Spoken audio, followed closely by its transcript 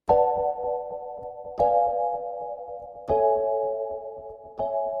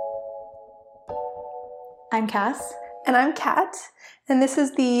I'm Cass. And I'm Kat. And this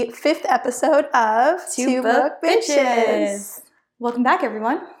is the 5th episode of Two Book Bitches. Welcome back,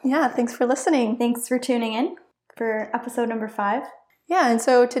 everyone. Yeah, thanks for listening. Thanks for tuning in for episode number 5. Yeah, and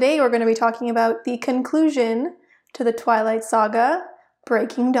so today we're going to be talking about the conclusion to the Twilight Saga,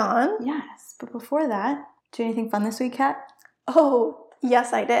 Breaking Dawn. Yes, but before that, do anything fun this week, Kat? Oh,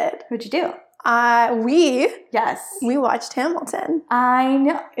 yes, I did. What'd you do? Yes. We We watched Hamilton. I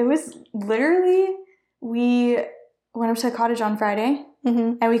know. It was literally, we went up to the cottage on Friday,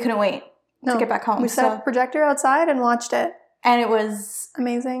 Mm-hmm. and we couldn't wait to get back home. We set up a projector outside and watched it. And it was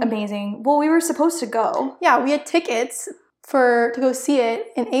Amazing. amazing. Well, we were supposed to go. Yeah, we had tickets to go see it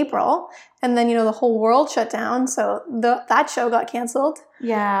in April, and then, the whole world shut down, so that show got canceled.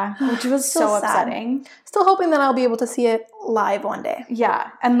 Yeah, which was Still so sad. upsetting. Still hoping that I'll be able to see it live one day. Yeah,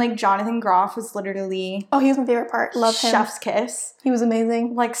 and Jonathan Groff was literally Oh, he was my favorite part. Love him. chef's kiss. He was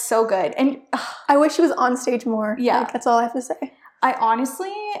amazing. So good. And I wish he was on stage more. Yeah. That's all I have to say. I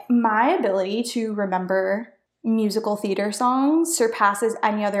honestly, my ability to remember musical theater songs surpasses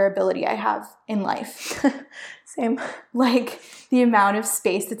any other ability I have in life. Same. The amount of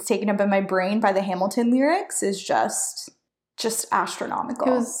space that's taken up in my brain by the Hamilton lyrics is just astronomical.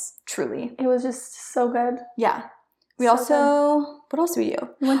 It was truly. It was just so good. Yeah. We So also, what else do we do?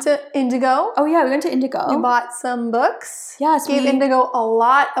 We went to Indigo. Oh yeah, we went to Indigo. We bought some books. Yes, Gave Indigo a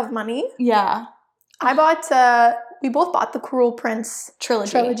lot of money. Yeah. We both bought the Cruel Prince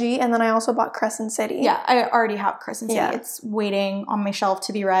trilogy, and then I also bought Crescent City. Yeah, I already have Crescent City. Yeah. It's waiting on my shelf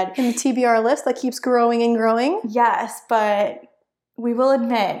to be read. In the TBR list that keeps growing and growing. Yes, but we will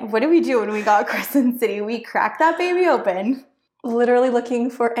admit, what did we do when we got Crescent City? We cracked that baby open. Literally looking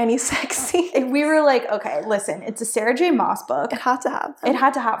for any sex scene. And we were like, okay, listen, it's a Sarah J. Maas book. It had to have them. It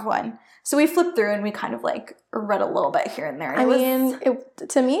had to have one. So we flipped through and we kind of read a little bit here and there. And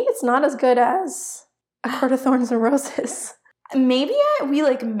to me, it's not as good as A Court of Thorns and Roses. Maybe we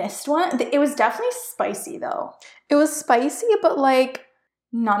missed one. It was definitely spicy though. It was spicy, but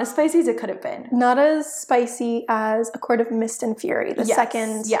not as spicy as it could have been. not as spicy as A Court of Mist and Fury, the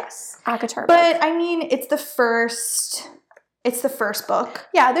second ACOTAR book. But I mean, it's the first book.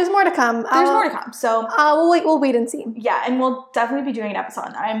 Yeah, there's more to come. There's more to come. So we'll wait and see. yeah, and we'll definitely be doing an episode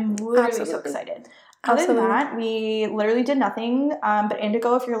on that. I'm literally so Absolutely. excited. Other than that, we literally did nothing. But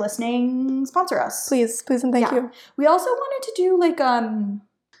Indigo, if you're listening, sponsor us. Please and thank Yeah. you. We also wanted to do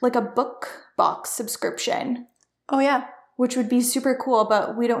a book box subscription, Oh yeah. which would be super cool.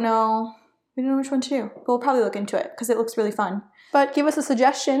 But we don't know which one to do. But we'll probably look into it because it looks really fun. But give us a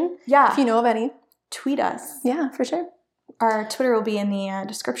suggestion Yeah, if you know of any. tweet us. Yeah, for sure. Our Twitter will be in the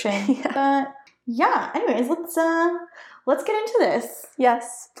description. Yeah. But yeah, anyways, let's get into this.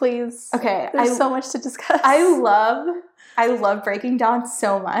 Yes, please. Okay, There's so much to discuss. I love Breaking Dawn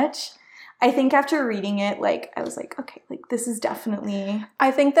so much. I think after reading it, I was like, okay, this is definitely...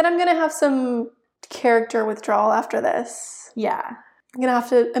 I think that I'm going to have some character withdrawal after this. Yeah. I'm going to have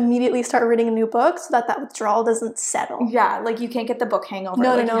to immediately start reading a new book so that withdrawal doesn't settle. Yeah, you can't get the book hangover.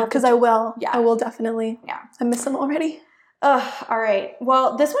 No, because I will. Yeah. I will definitely. Yeah. I miss them already. Ugh, all right.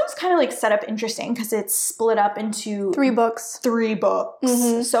 Well, this one's kind of set up interesting because it's split up into 3 books. 3 books.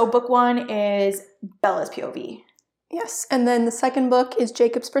 Mhm. So book 1 is Bella's POV. Yes. And then the second book is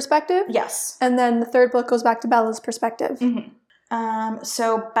Jacob's perspective. Yes. And then the third book goes back to Bella's perspective. Mm-hmm.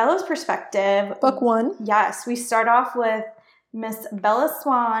 So Bella's perspective. Book 1. Yes, we start off with Miss Bella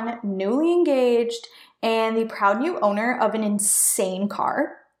Swan, newly engaged, and the proud new owner of an insane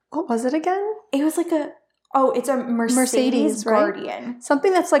car. What was it again? It was it's a Mercedes right? Guardian.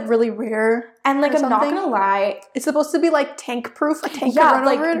 Something that's really rare. And I'm not something. gonna lie. It's supposed to be tank proof. A tank could run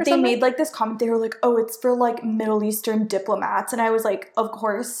over it or they something. made this comment. They were like, oh, it's for Middle Eastern diplomats. And I was like, of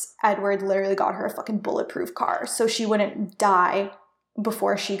course, Edward literally got her a fucking bulletproof car. So she wouldn't die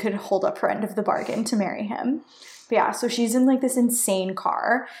before she could hold up her end of the bargain to marry him. But yeah, so she's in this insane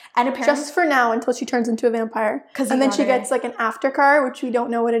car. And apparently just for now until she turns into a vampire. 'Cause and then got she her. gets an after car, which we don't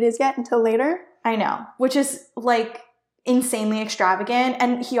know what it is yet until later. I know, which is insanely extravagant.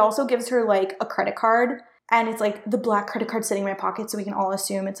 And he also gives her a credit card, and it's the black credit card sitting in my pocket, so we can all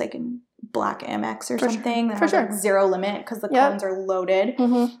assume it's in black Amex or For something. sure. That For has, sure. zero limit because the Yep. coins are loaded.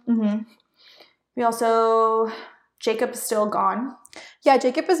 Mm-hmm. Mm-hmm. We also, Jacob is still gone. Yeah,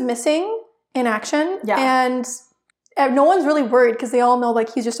 Jacob is missing in action. Yeah. And no one's really worried because they all know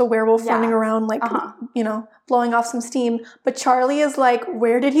he's just a werewolf Yeah. running around Uh-huh. blowing off some steam. But Charlie is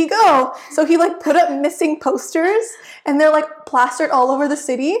where did he go? So he put up missing posters and they're plastered all over the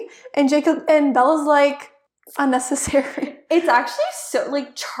city. And Jacob and Bella's unnecessary. It's actually so,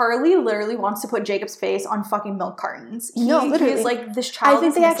 like, Charlie literally wants to put Jacob's face on fucking milk cartons. No, literally. He's like, this child I think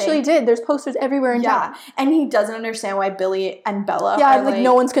is they missing. actually did. There's posters everywhere in town. And he doesn't understand why Billy and Bella Yeah, are like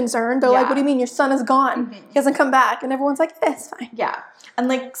no one's concerned. They're like, what do you mean? Your son is gone. Mhm. He hasn't come back. And everyone's like, yeah, it's fine. Yeah. And,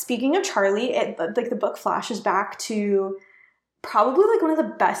 like, speaking of Charlie, like, the book flashes back to probably, like, one of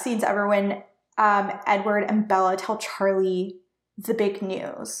the best scenes ever when Edward and Bella tell Charlie the big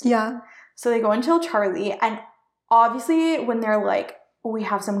news. Yeah. So they go and tell Charlie, and obviously when they're like, we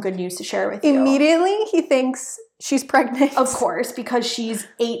have some good news to share with you. Immediately, he thinks she's pregnant. Of course, because she's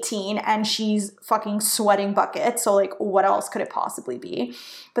 18 and she's fucking sweating buckets. So, like, what else could it possibly be?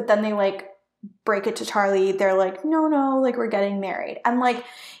 But then they, like, break it to Charlie. They're like, no, like, we're getting married. And, like,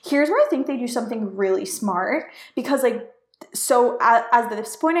 here's where I think they do something really smart. Because, like, so at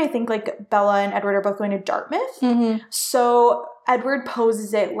this point, I think, like, Bella and Edward are both going to Dartmouth. Mm-hmm. So Edward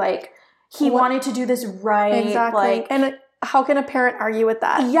poses it like he wanted to do this right. Exactly. Like, and how can a parent argue with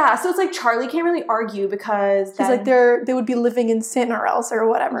that? Yeah, so it's like Charlie can't really argue because he's like they would be living in sin or else or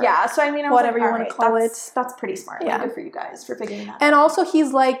whatever. Yeah, so I mean, whatever like, you want to call it. That's pretty smart. Yeah, like, good for you guys for figuring that out. And also,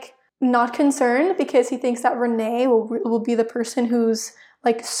 he's like not concerned because he thinks that Renee will be the person who's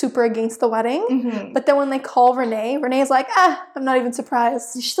like super against the wedding. Mm-hmm. But then when they call Renee's like, I'm not even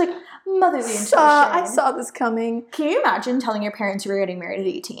surprised. She's like, motherly intuition. I saw this coming. Can you imagine telling your parents you were getting married at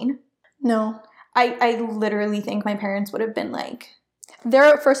 18? No. I literally think my parents would have been like...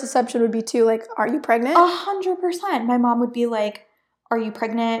 Their first assumption would be too, like, are you pregnant? 100%. My mom would be like, are you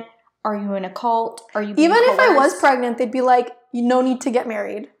pregnant? Are you in a cult? Are you being Even if I was coerced? pregnant, they'd be like, no need to get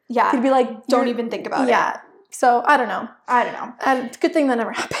married. Yeah. They'd be like, don't even think about it. Yeah. So, I don't know. It's a good thing that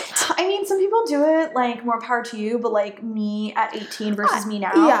never happened. I mean, some people do it, like, more power to you, but, like, me at 18 versus me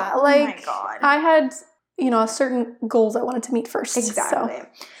now. Yeah, like, oh my God. I had, certain goals I wanted to meet first. Exactly. So.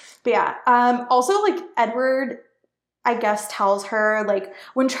 But yeah, also, like, Edward, I guess, tells her, like,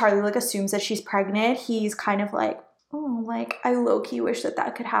 when Charlie, like, assumes that she's pregnant, he's kind of like, oh, like, I low-key wish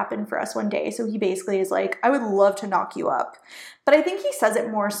that could happen for us one day. So he basically is like, I would love to knock you up. But I think he says it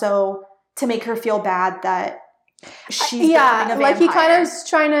more so to make her feel bad that she's becoming a vampire. Like, he kind of is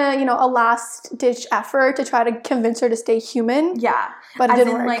trying to, a last-ditch effort to try to convince her to stay human. Yeah. But it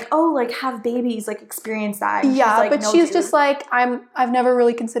didn't work. Like, oh, like, have babies, like, experience that. And yeah, she's like, but no, she's dude. just like, I've never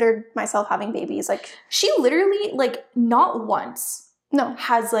really considered myself having babies. Like, she literally, like, not once no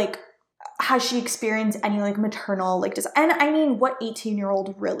has she experienced any, like, maternal, like, and I mean, what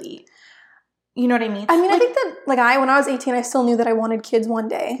 18-year-old really? You know what I mean? I mean, like, I think that, like, when I was 18, I still knew that I wanted kids one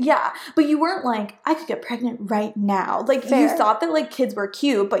day. Yeah, but you weren't like, I could get pregnant right now. Like, Fair. You thought that, like, kids were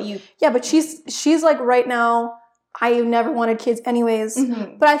cute, but you... Yeah, but she's like, right now, I never wanted kids anyways.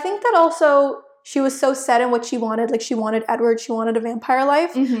 Mm-hmm. But I think that also, she was so set in what she wanted. Like, she wanted Edward, she wanted a vampire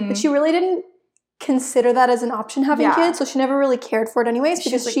life. Mm-hmm. But she really didn't consider that as an option, having kids. So she never really cared for it anyways.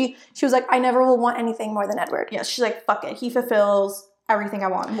 Because like, she was like, I never will want anything more than Edward. Yeah, she's like, fuck it. He fulfills everything I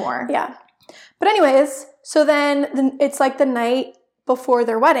want and more. Yeah. But anyways, so then it's like the night before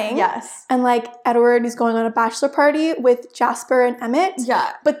their wedding. Yes. And like Edward is going on a bachelor party with Jasper and Emmett.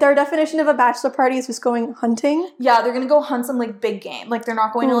 Yeah. But their definition of a bachelor party is just going hunting. Yeah, they're going to go hunt some like big game. Like they're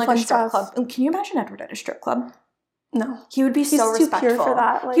not going to like a strip stuff. club. Can you imagine Edward at a strip club? No. He would be so respectful. He's too pure for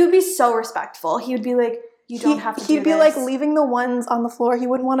that. Like, he would be so respectful. He would be like, you don't have to do this. He'd be like leaving the ones on the floor. He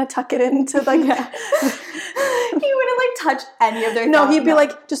wouldn't want to tuck it into like... He wouldn't like touch any of their No, he'd be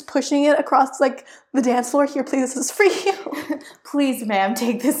like just pushing it across like the dance floor. Here, please, this is for you. Please, ma'am,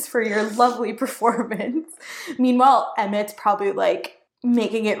 take this for your lovely performance. Meanwhile, Emmett's probably like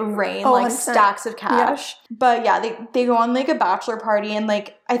making it rain like 100%. stacks of cash. Yeah. But yeah, they go on like a bachelor party, and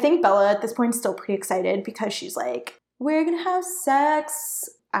like I think Bella at this point is still pretty excited because she's like, we're gonna have sex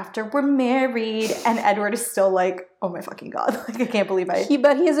after we're married, and Edward is still like, oh my fucking God, like I can't believe But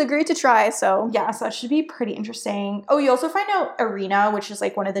he has agreed to try, so. Yeah, so that should be pretty interesting. Oh, you also find out Irina, which is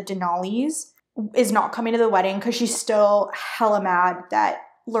like one of the Denali's, is not coming to the wedding because she's still hella mad that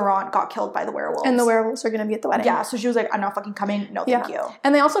Laurent got killed by the werewolves. And the werewolves are going to be at the wedding. Yeah, so she was like, I'm not fucking coming, no thank you.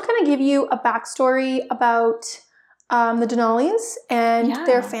 And they also kind of give you a backstory about the Denali's and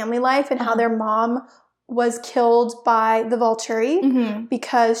their family life and how their mom was killed by the Volturi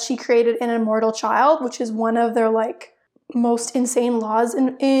because she created an immortal child, which is one of their like most insane laws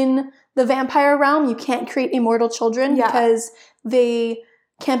in the vampire realm. You can't create immortal children because they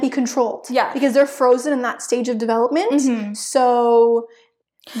can't be controlled. Yeah. Because they're frozen in that stage of development. So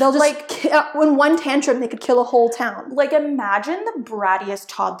they'll just in one tantrum they could kill a whole town. Like imagine the brattiest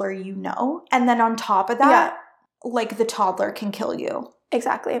toddler you know, and then on top of that, like the toddler can kill you.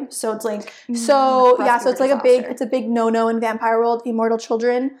 Exactly. So it's like so it's like a big no-no in vampire world. Immortal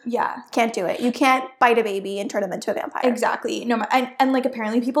children, can't do it. You can't bite a baby and turn them into a vampire. Exactly. No, and like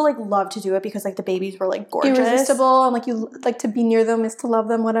apparently people like love to do it because like the babies were like gorgeous, irresistible, and like you like to be near them is to love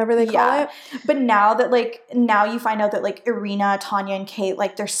them, whatever they call it. But now you find out that like Irina, Tanya, and Kate,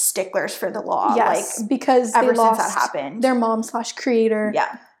 like they're sticklers for the law. Yes, like, because ever they lost since that happened, their mom / creator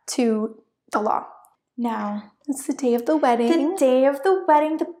to the law. Now it's the day of the wedding. The day of the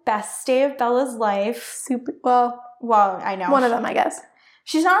wedding, the best day of Bella's life. Super well, I know. One of them, I guess.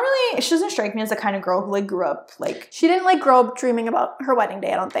 She doesn't strike me as the kind of girl who like grew up like. She didn't like grow up dreaming about her wedding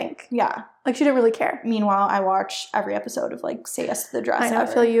day, I don't think. Yeah. Like she didn't really care. Meanwhile, I watch every episode of like Say Yes to the Dress. I know, I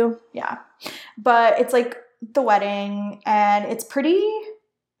feel you. Yeah. But it's like the wedding and it's pretty.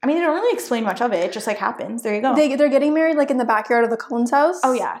 I mean, they don't really explain much of it. It just like happens. There you go. They're getting married like in the backyard of the Cullens house.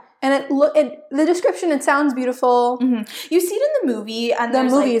 Oh yeah. And the description, it sounds beautiful. Mm-hmm. You see it in the movie, and the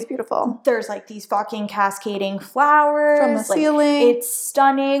movie is beautiful. There's like these fucking cascading flowers from the ceiling. It's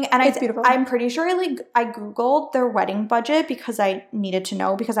stunning, and it's beautiful. I'm pretty sure I googled their wedding budget because I needed to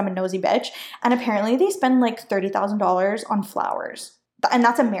know because I'm a nosy bitch, and apparently they spend like $30,000 on flowers. And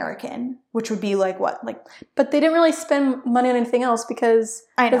that's American, which would be like what? Like, but they didn't really spend money on anything else because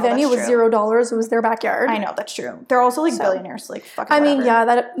the venue was $0. It was their backyard. I know, that's true. They're also like billionaires, so like fucking whatever. I mean, yeah,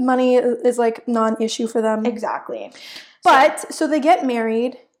 that money is like non-issue for them. Exactly. But so they get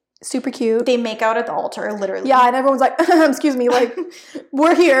married, super cute. They make out at the altar, literally. Yeah, and everyone's like, excuse me, like,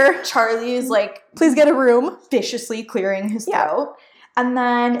 we're here. Charlie is like, please get a room. Viciously clearing his throat. And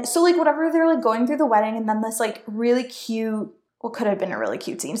then, so like whatever, they're like going through the wedding, and then this like really cute, what could have been a really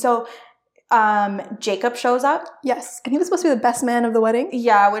cute scene. So Jacob shows up. Yes. And he was supposed to be the best man of the wedding.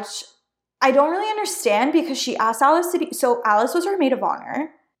 Yeah, which I don't really understand because she asked Alice to be... So Alice was her maid of honor.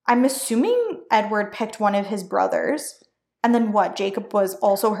 I'm assuming Edward picked one of his brothers. And then what? Jacob was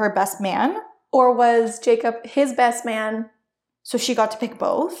also her best man? Or was Jacob his best man? So she got to pick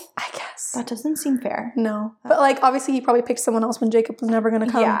both? I guess. That doesn't seem fair. No. But, like, obviously he probably picked someone else when Jacob was never going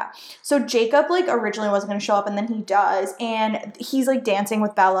to come. Yeah. So Jacob, like, originally wasn't going to show up, and then he does. And he's, like, dancing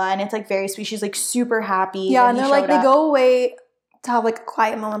with Bella, and it's, like, very sweet. She's, like, super happy. Yeah, and they're, like, they go away to have, like, a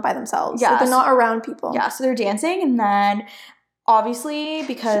quiet moment by themselves. Yeah. Like, they're not around people. Yeah, so they're dancing, and then, obviously,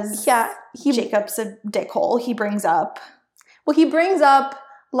 because Jacob's a dickhole, he brings up... Well, he brings up...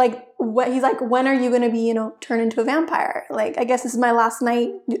 Like, he's like, when are you going to be, turned into a vampire? Like, I guess this is my last night.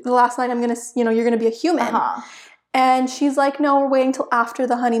 The last night I'm going to, you're going to be a human. Uh-huh. And she's like, no, we're waiting till after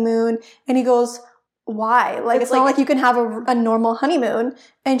the honeymoon. And he goes, why? Like, it's not like you can have a normal honeymoon.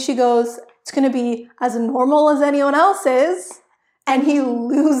 And she goes, it's going to be as normal as anyone else's. And he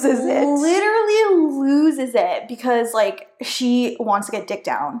loses it. Literally loses it because, like, she wants to get dick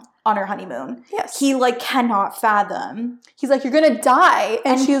down on her honeymoon. Yes. He, like, cannot fathom. He's like, you're going to die.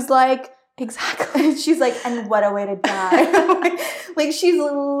 And she's like, exactly. She's like, and what a way to die. Like, she's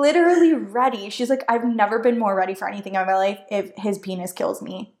literally ready. She's like, I've never been more ready for anything in my life if his penis kills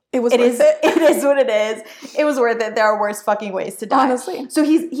me. It was worth it. It is what it is. It was worth it. There are worse fucking ways to die. Honestly. So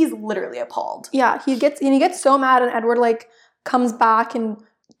he's literally appalled. Yeah, he gets so mad, and Edward, like, comes back and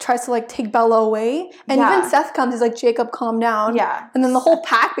tries to, like, take Bella away. And even Seth comes. He's like, Jacob, calm down. Yeah. And then the whole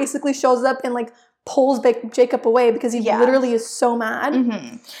pack basically shows up and, like, pulls Jacob away because he literally is so mad.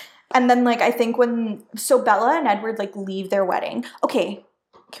 Mm-hmm. And then, like, I think so Bella and Edward, like, leave their wedding. Okay,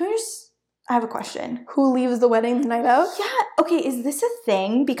 I have a question. Who leaves the wedding the night of? Yeah. Okay, is this a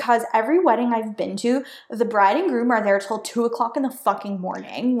thing? Because every wedding I've been to, the bride and groom are there till 2:00 in the fucking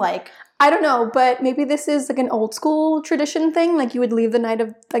morning. Like, I don't know, but maybe this is like an old school tradition thing. Like, you would leave the night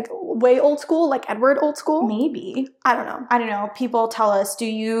of, like, way old school, like Edward old school. Maybe. I don't know. People tell us, do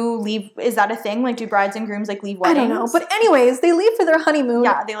you leave? Is that a thing? Like, do brides and grooms, like, leave weddings? I don't know. But anyways, they leave for their honeymoon.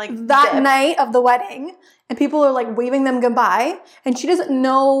 Yeah, they, like, that night of the wedding. And people are, like, waving them goodbye. And she doesn't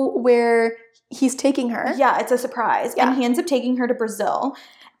know where he's taking her. Yeah, it's a surprise. Yeah. And he ends up taking her to Brazil.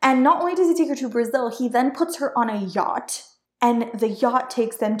 And not only does he take her to Brazil, he then puts her on a yacht. And the yacht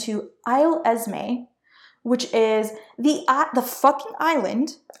takes them to Isle Esme, which is the fucking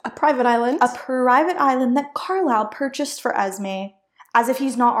island. A private island. A private island that Carlisle purchased for Esme. As if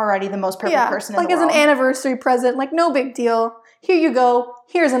he's not already the most perfect person in the world. Like, as an anniversary present. Like, no big deal. Here you go.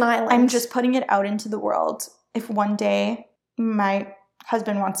 Here's an island. I'm just putting it out into the world. If one day my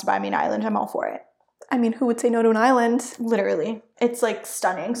husband wants to buy me an island, I'm all for it. I mean, who would say no to an island? Literally. It's, like,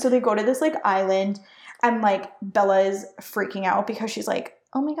 stunning. So they go to this, like, island. And, like, Bella is freaking out because she's like,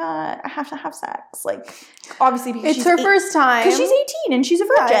 oh my God, I have to have sex. Like, obviously because it's her first time. Because she's 18 and she's a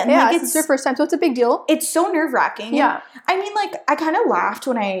virgin. Yeah, like, it's her first time, so it's a big deal. It's so nerve-wracking. Yeah. I mean, like, I kind of laughed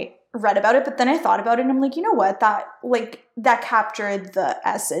when I read about it, but then I thought about it and I'm like, you know what? That captured the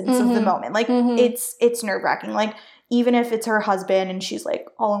essence of the moment. Like, it's nerve-wracking. Like, even if it's her husband and she's, like,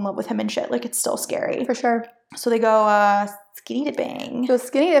 all in love with him and shit, like, it's still scary. For sure. So they go skinny dipping. Go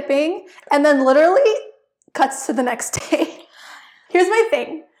skinny dipping, and then literally cuts to the next day. Here's my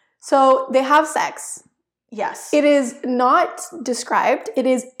thing. So they have sex. Yes. It is not described. It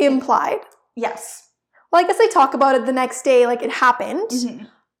is implied. Yes. Well, I guess they talk about it the next day, like it happened,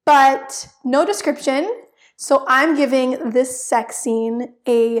 but no description. So I'm giving this sex scene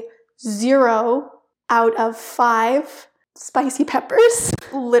a 0 out of 5 spicy peppers.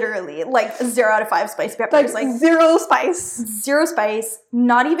 Literally, like 0 out of 5 spicy peppers. Like 0 spice. 0 spice.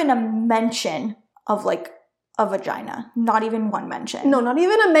 Not even a mention of like a vagina. Not even one mention. No, not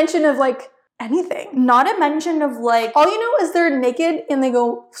even a mention of like anything. Not a mention of like... All you know is they're naked and they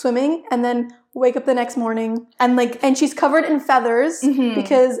go swimming and then wake up the next morning. And she's covered in feathers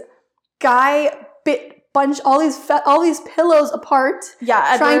because guy bunched all these pillows apart.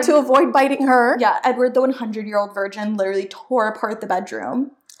 Yeah, trying to avoid biting her. Yeah, Edward, the 100-year-old virgin, literally tore apart the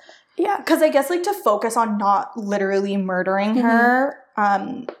bedroom. Yeah. Because I guess like to focus on not literally murdering her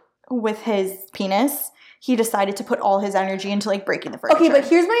with his penis, he decided to put all his energy into like breaking the furniture. Okay, but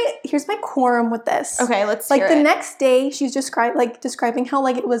here's my quorum with this. Okay, let's hear it. The next day she's describing how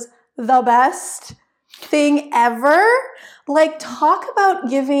like it was the best thing ever. Like, talk about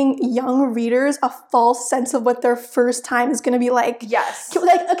giving young readers a false sense of what their first time is going to be like. Yes.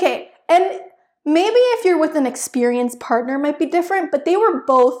 Like, okay, and maybe if you're with an experienced partner, it might be different, but they were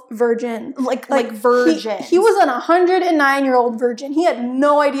both virgin. Like virgin. He was an 109-year-old virgin. He had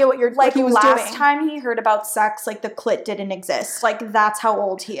no idea what he was doing. Last time he heard about sex, like, the clit didn't exist. Like, that's how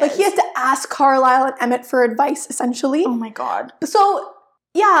old he is. Like, he had to ask Carlisle and Emmett for advice, essentially. Oh my God. So...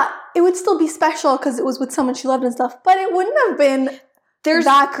 yeah, it would still be special because it was with someone she loved and stuff, but it wouldn't have been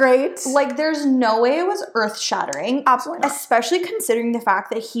that great. Like, there's no way it was earth-shattering. Absolutely not. Especially considering the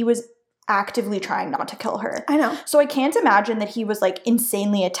fact that he was actively trying not to kill her. I know. So I can't imagine that he was, like,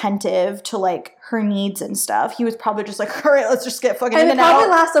 insanely attentive to, like, her needs and stuff. He was probably just like, all right, let's just get fucking in and out. And it probably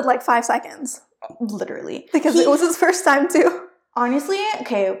lasted, like, 5 seconds. Literally. Because it was his first time, too. Honestly,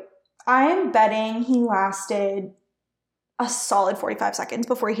 okay, I'm betting he lasted... a solid 45 seconds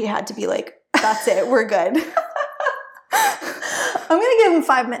before he had to be like, that's it, we're good. I'm going to give him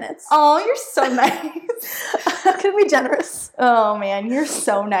 5 minutes. Oh, you're so nice. I'm going to be generous. Oh, man, you're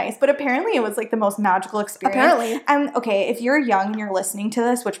so nice. But apparently it was like the most magical experience. Apparently. And okay, if you're young and you're listening to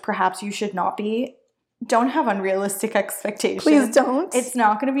this, which perhaps you should not be, don't have unrealistic expectations. Please don't. It's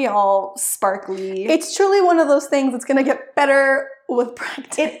not going to be all sparkly. It's truly one of those things that's going to get better with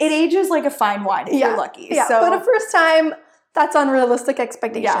practice. It ages like a fine wine if you're lucky. Yeah, so, but a first time, that's unrealistic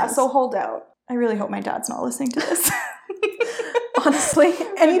expectations. Yeah, so hold out. I really hope my dad's not listening to this. Honestly,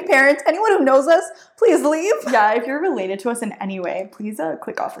 any parents, anyone who knows us, please leave. Yeah, if you're related to us in any way, please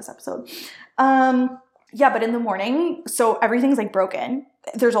click off this episode. Yeah, but in the morning, so everything's like broken.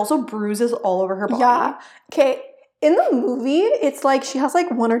 There's also bruises all over her body. Yeah. Okay, in the movie, it's like she has like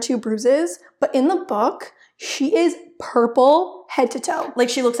 1 or 2 bruises, but in the book, she is purple head to toe. Like,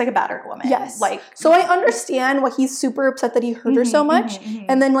 she looks like a battered woman. Yes. Like, so I understand why he's super upset that he hurt her so much.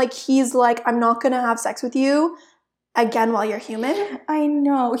 And then, like, he's like, I'm not going to have sex with you again while you're human. I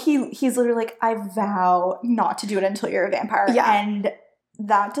know. He's literally like, I vow not to do it until you're a vampire. Yeah. And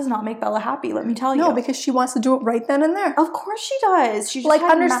that does not make Bella happy, let me tell you. No, because she wants to do it right then and there. Of course she does. She just like,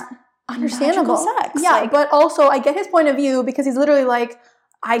 had understandable sex. Yeah, like, but also I get his point of view because he's literally like,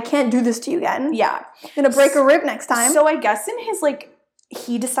 I can't do this to you again. Yeah. I'm gonna break a rib next time. So I guess in his, like,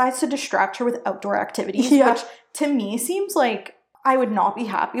 he decides to distract her with outdoor activities, which to me seems like I would not be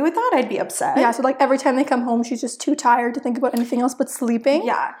happy with that. I'd be upset. Yeah, so like every time they come home, she's just too tired to think about anything else but sleeping.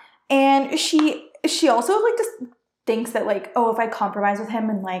 Yeah. And she also, like, just thinks that, like, oh, if I compromise with him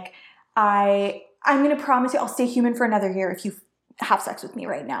and, like, I'm gonna promise you I'll stay human for another year if you have sex with me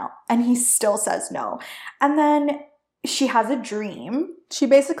right now. And he still says no. And then she has a dream. She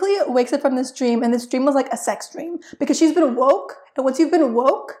basically wakes up from this dream, and this dream was like a sex dream because she's been woke, and once you've been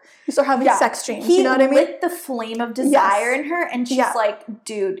woke, you start having sex dreams. You know what I mean? He lit the flame of desire in her, and she's like,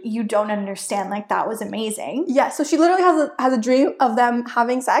 dude, you don't understand. Like, that was amazing. Yeah, so she literally has a dream of them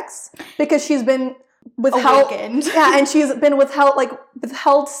having sex because she's been withheld. Awakened. Yeah, and she's been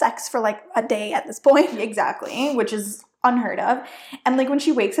withheld sex for like a day at this point. Exactly, which is unheard of. And like when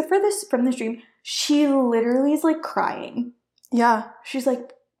she wakes up from this dream, she literally is like crying. Yeah. She's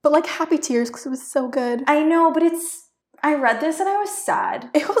like, but like happy tears because it was so good. I know, but I read this and I was sad.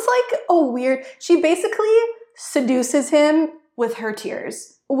 It was like a weird, she basically seduces him with her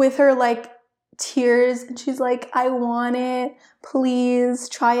tears. With her like tears, and she's like, I want it, please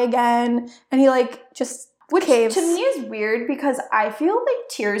try again. And he like just caves. To me is weird because I feel like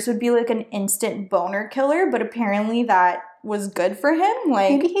tears would be like an instant boner killer, but apparently that was good for him.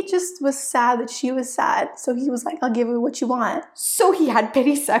 Like, maybe he just was sad that she was sad, so he was like, I'll give you what you want. So he had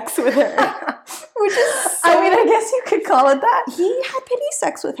pity sex with her. Which is I mean, I guess you could call it that. He had pity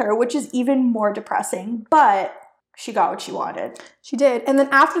sex with her, which is even more depressing, but she got what she wanted. She did. And then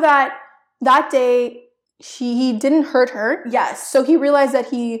after that day, he didn't hurt her. Yes. So he realized that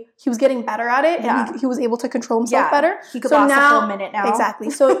he was getting better at it, and he was able to control himself better. He could last a whole minute now.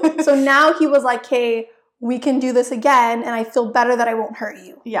 Exactly. So now he was like, hey, we can do this again, and I feel better that I won't hurt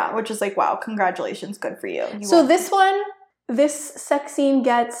you. Yeah, which is like, wow, congratulations, good for you. So this sex scene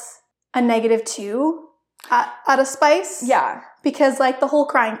gets a -2 out of Spice. Yeah. Because, like, the whole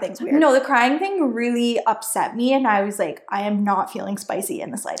crying thing's weird. No, the crying thing really upset me, and I was like, I am not feeling spicy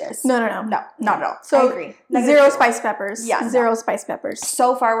in the slightest. No. No, not at all. So, I agree. Zero spice peppers. Yeah. Zero spice peppers.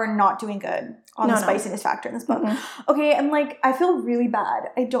 So far, we're not doing good on the spiciness factor in this book. Mm-hmm. Okay, and, like, I feel really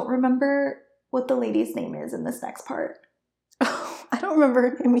bad. I don't remember what the lady's name is in this next part. I don't remember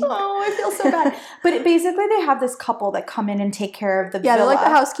her name either. Oh, I feel so bad. But basically, they have this couple that come in and take care of the villa. Yeah, they're like the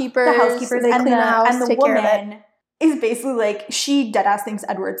housekeepers. They clean the house, and the woman is basically like, she deadass thinks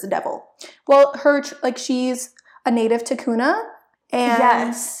Edward's the devil. Well, she's a native to Kuna,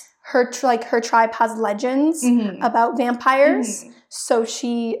 and her tribe has legends about vampires. So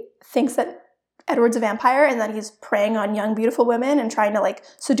she thinks that Edward's a vampire and that he's preying on young, beautiful women and trying to like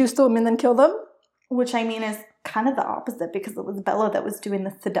seduce the women, then kill them. Which I mean is kind of the opposite, because it was Bella that was doing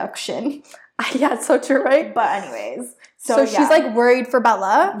the seduction. Yeah, it's so true, right? But anyways. So she's like worried for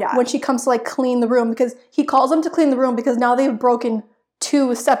Bella when she comes to like clean the room, because he calls them to clean the room because now they've broken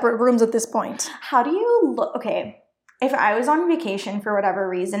 2 separate rooms at this point. How do you look? Okay, if I was on vacation for whatever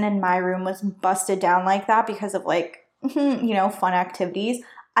reason and my room was busted down like that because of like, fun activities,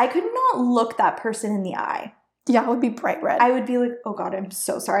 I could not look that person in the eye. Yeah, it would be bright red. I would be like, oh God, I'm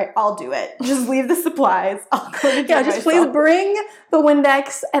so sorry. I'll do it. Just leave the supplies. I'll go to just please bring the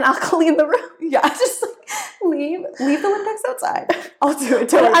Windex and I'll clean the room. Yeah, just like leave the Windex outside. I'll do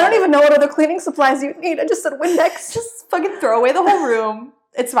it. I don't even know what other cleaning supplies you need. I just said Windex. Just fucking throw away the whole room.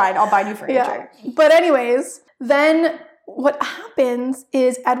 It's fine. I'll buy new furniture. Yeah. But anyways, then what happens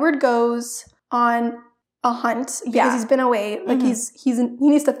is Edward goes on a hunt because he's been away. Like he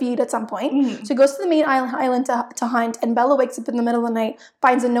needs to feed at some point. So he goes to the main island to hunt, and Bella wakes up in the middle of the night,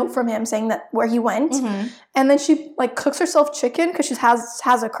 finds a note from him saying that where he went, and then she like cooks herself chicken because she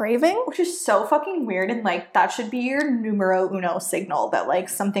has a craving, which is so fucking weird. And like that should be your numero uno signal that like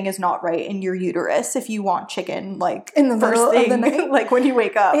something is not right in your uterus if you want chicken like in the middle of the night, like when you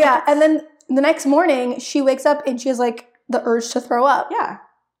wake up. Yeah, and then the next morning she wakes up and she has like the urge to throw up. Yeah,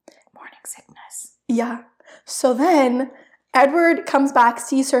 morning sickness. Yeah. So then Edward comes back,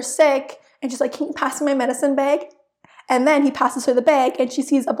 sees her sick, and she's like, can you pass me my medicine bag? And then he passes her the bag, and she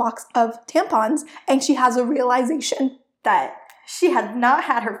sees a box of tampons, and she has a realization that she had not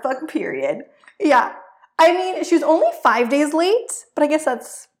had her fucking period. Yeah. I mean, she was only 5 days late, but I guess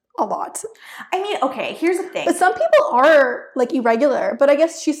that's a lot. I mean, okay, here's the thing. But some people are, like, irregular, but I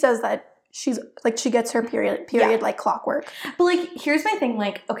guess she says that she's like she gets her period like clockwork. But like here's my thing,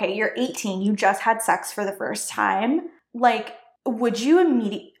 like, okay, you're 18, you just had sex for the first time. Like, would you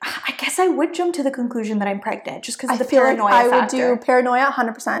I guess I would jump to the conclusion that I'm pregnant just because of the paranoia factor. I would do paranoia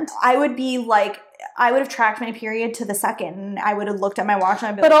 100%. I would be like, I would have tracked my period to the second. I would have looked at my watch and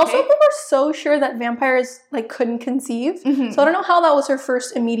I'd be but like, also people are so sure that vampires like couldn't conceive. So I don't know how that was her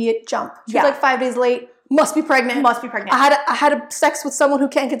first immediate jump. She was like 5 days late. Must be pregnant. I had sex with someone who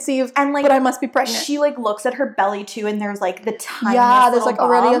can't conceive, and like, but I must be pregnant. She like looks at her belly too, and there's like the tiniest there's like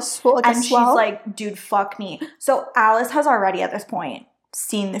already a swell, and she's like, "Dude, fuck me." So Alice has already at this point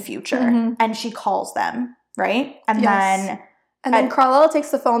seen the future, and she calls them right, and then Carlisle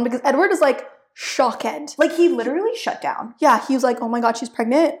takes the phone because Edward is like shocked. Like he literally shut down. Yeah, he was like, "Oh my God, she's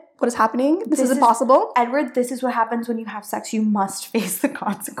pregnant. What is happening? This is impossible." Edward, this is what happens when you have sex. You must face the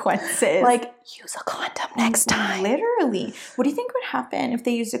consequences. Like, use a condom next time. Literally. What do you think would happen if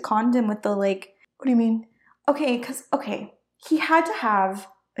they used a condom with the like... What do you mean? Okay, he had to have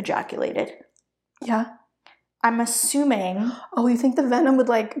ejaculated. Yeah. I'm assuming... Oh, you think the venom would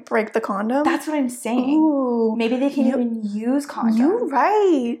like break the condom? That's what I'm saying. Ooh. Maybe they can't even use condom. You're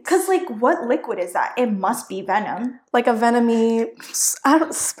right. Because like, what liquid is that? It must be venom. Like a venomy,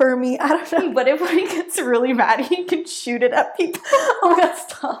 spermy, I don't know. What if when he gets really mad, he can shoot it at people? Oh my God,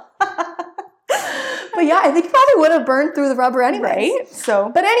 stop. But yeah, I think he probably would have burned through the rubber anyways. Right?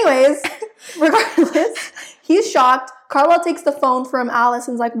 So. But anyways, regardless, he's shocked. Carlisle takes the phone from Alice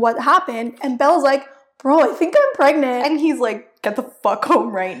and's like, what happened? And Bella's like, bro, I think I'm pregnant. And he's like, get the fuck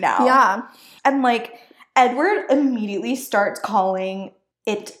home right now. Yeah. And like, Edward immediately starts calling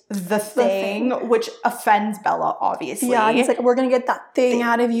it the thing, which offends Bella, obviously. Yeah, and he's like, we're going to get that thing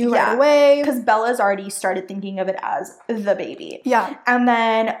out of you right away. Because Bella's already started thinking of it as the baby. Yeah. And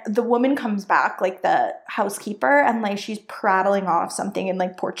then the woman comes back, like the housekeeper, and like she's prattling off something in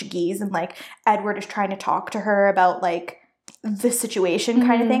like Portuguese, and like Edward is trying to talk to her about like the situation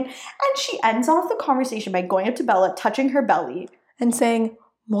kind of thing. And she ends off the conversation by going up to Bella, touching her belly. And saying,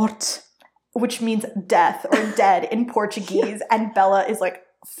 mort. Which means death or dead in Portuguese. And Bella is like,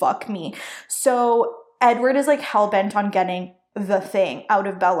 fuck me. So Edward is like hell-bent on getting the thing out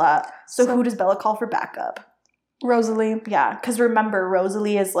of Bella. So who does Bella call for backup? Rosalie. Yeah, because remember,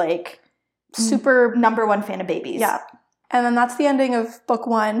 Rosalie is like super number one fan of babies. Yeah. And then that's the ending of book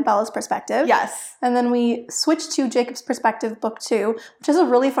 1, Bella's perspective. Yes. And then we switch to Jacob's perspective, book 2, which is a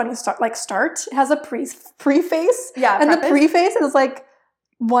really funny start. It has a preface. Yeah. And the preface is like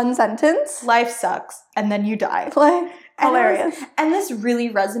one sentence. Life sucks, and then you die. Like, hilarious. And this really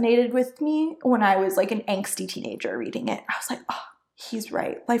resonated with me when I was like an angsty teenager reading it. I was like, oh, he's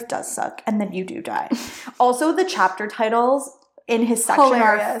right. Life does suck, and then you do die. Also, the chapter titles in his section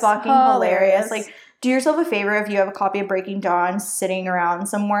are fucking hilarious. Like, do yourself a favor if you have a copy of Breaking Dawn sitting around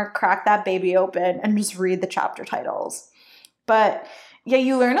somewhere, crack that baby open and just read the chapter titles. But yeah,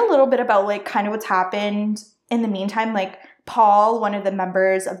 you learn a little bit about like kind of what's happened in the meantime. Like, Paul, one of the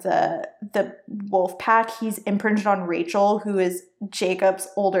members of the wolf pack, he's imprinted on Rachel, who is Jacob's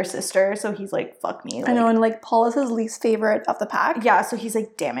older sister. So he's like, fuck me. Like, I know, and like Paul is his least favorite of the pack. Yeah, so he's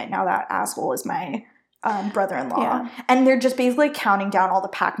like, damn it, now that asshole is my brother-in-law. Yeah. And they're just basically counting down all the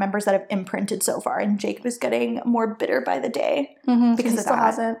pack members that have imprinted so far. And Jacob is getting more bitter by the day. Because he still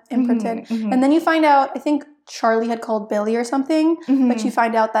hasn't imprinted. And then you find out, I think Charlie had called Billy or something, but you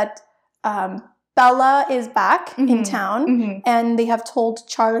find out that Bella is back in town, and they have told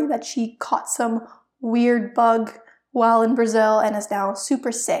Charlie that she caught some weird bug while in Brazil and is now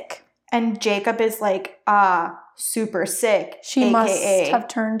super sick. And Jacob is like, super sick. She must have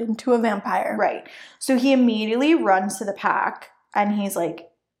turned into a vampire. Right. So he immediately runs to the pack, and he's like,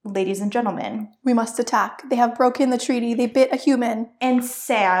 ladies and gentlemen, we must attack. They have broken the treaty. They bit a human. And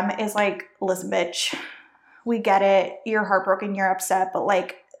Sam is like, listen, bitch, we get it. You're heartbroken. You're upset. But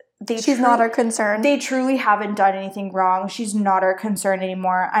like, she's not our concern. They truly haven't done anything wrong. She's not our concern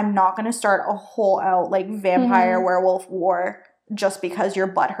anymore. I'm not going to start a whole out like vampire werewolf war just because you're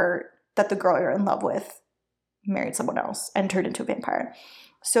butthurt that the girl you're in love with married someone else and turned into a vampire.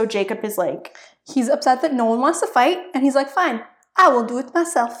 So Jacob is like, he's upset that no one wants to fight, and he's like, fine, I will do it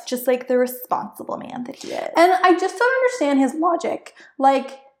myself. Just like the responsible man that he is. And I just don't understand his logic.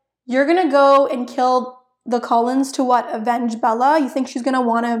 Like, you're going to go and kill the Cullens to what? Avenge Bella? You think she's going to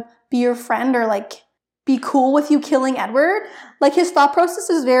want to be your friend or like be cool with you killing Edward? Like, his thought process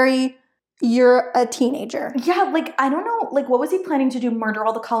is very, you're a teenager. Yeah, like, I don't know, like, what was he planning to do? Murder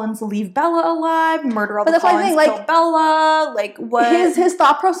all the Cullens, leave Bella alive? Murder all the Cullens, kill Bella? Like, what? His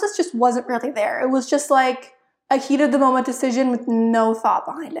thought process just wasn't really there. It was just like a heat-of-the-moment decision with no thought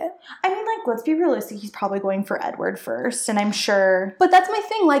behind it. I mean, like, let's be realistic. He's probably going for Edward first, and I'm sure... But that's my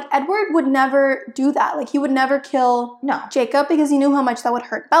thing. Like, Edward would never do that. Like, he would never kill Jacob because he knew how much that would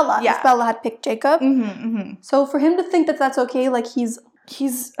hurt Bella. Yeah. If Bella had picked Jacob. So for him to think that that's okay, like, he's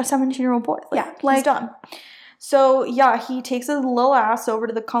a 17-year-old boy. Like, yeah, like, he's dumb. So, yeah, he takes his little ass over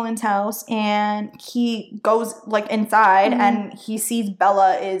to the Cullens' house, and he goes, like, inside, and he sees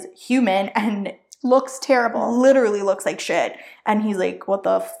Bella is human, and... looks terrible. Literally looks like shit. And he's like, what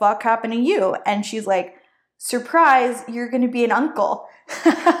the fuck happened to you? And she's like, surprise, you're going to be an uncle.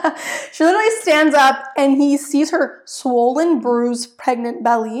 She literally stands up and he sees her swollen, bruised, pregnant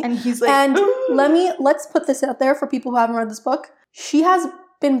belly. And he's like, and let's put this out there for people who haven't read this book. She has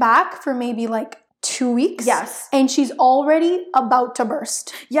been back for maybe like 2 weeks. Yes. And she's already about to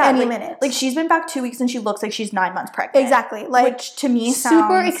burst. Yeah. Any minute. Like, she's been back 2 weeks and she looks like she's 9 months pregnant. Exactly. Like, which to me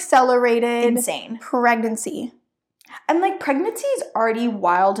super accelerated. Insane. Pregnancy. And like, pregnancy is already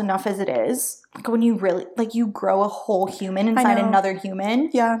wild enough as it is. Like, when you really, like, you grow a whole human inside another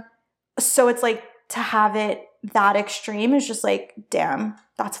human. Yeah. So it's like, to have it that extreme is just like, damn,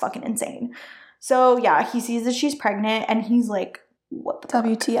 that's fucking insane. So yeah, he sees that she's pregnant and he's like, what the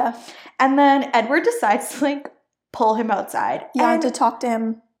WTF. fuck? And then Edward decides to like pull him outside. Yeah, and to talk to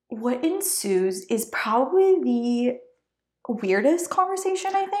him. What ensues is probably the weirdest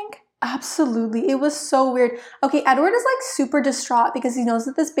conversation, I think. Absolutely. It was so weird. Okay, Edward is like super distraught because he knows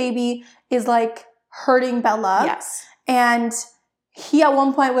that this baby is like hurting Bella. Yes. And he at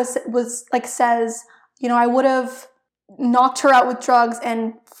one point was like says, you know, I would have knocked her out with drugs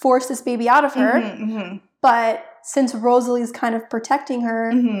and forced this baby out of her. But since Rosalie's kind of protecting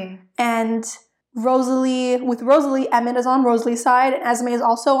her, and Rosalie, Emmett is on Rosalie's side, and Esme is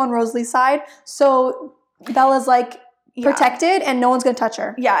also on Rosalie's side. So Bella's like protected, and no one's gonna touch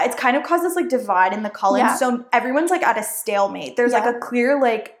her. Yeah, it's kind of caused this like divide in the Cullens. Yeah. So everyone's like at a stalemate. There's like a clear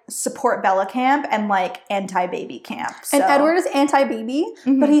like support Bella camp and like anti-baby camp. So. And Edward is anti-baby,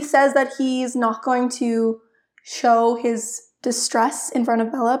 but he says that he's not going to show his distress in front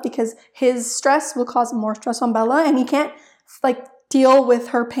of Bella because his stress will cause more stress on Bella, and he can't like deal with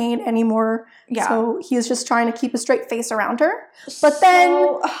her pain anymore. Yeah. So he's just trying to keep a straight face around her. But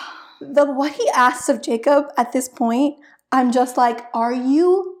then what he asks of Jacob at this point, I'm just like, are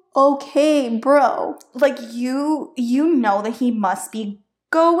you okay, bro? Like you know that he must be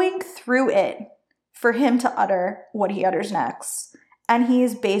going through it for him to utter what he utters next. And he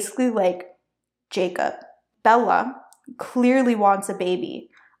is basically like, Jacob, Bella clearly wants a baby.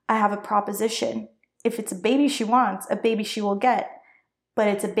 I have a proposition. If it's a baby she wants, a baby she will get. But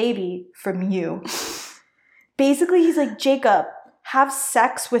it's a baby from you. Basically, he's like, Jacob, have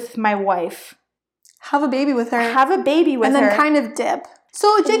sex with my wife. Have a baby with her. Have a baby with her. And then kind of dip.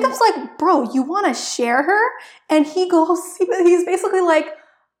 So Jacob's like, bro, you want to share her? And he's basically like,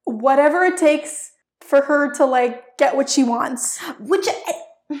 whatever it takes for her to like get what she wants. Which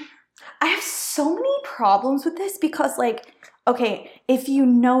I have so many problems with this because like, okay, if you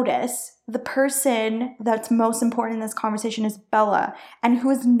notice, the person that's most important in this conversation is Bella, and who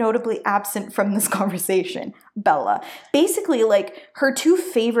is notably absent from this conversation, Bella. Basically, like, her two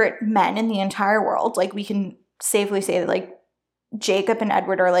favorite men in the entire world, like, we can safely say that, like, Jacob and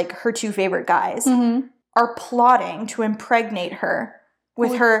Edward are, like, her two favorite guys, are plotting to impregnate her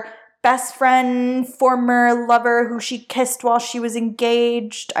with her best friend, former lover who she kissed while she was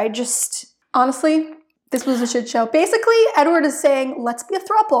engaged. Honestly, this was a shit show. Basically, Edward is saying, let's be a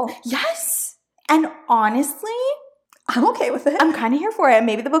throuple. Yes. And honestly, I'm okay with it. I'm kind of here for it.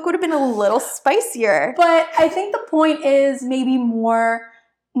 Maybe the book would have been a little spicier. But I think the point is maybe more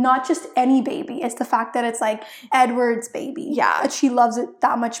not just any baby. It's the fact that it's like Edward's baby. Yeah. That she loves it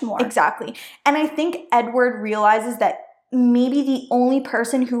that much more. Exactly. And I think Edward realizes that maybe the only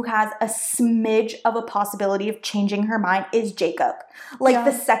person who has a smidge of a possibility of changing her mind is Jacob. Like,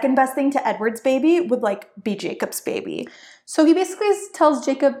 the second best thing to Edward's baby would, like, be Jacob's baby. So he basically tells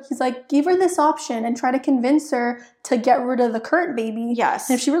Jacob, he's like, give her this option and try to convince her to get rid of the current baby. Yes.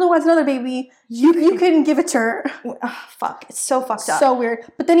 And if she really wants another baby, you can give it to her. Fuck. It's so fucked up. So weird.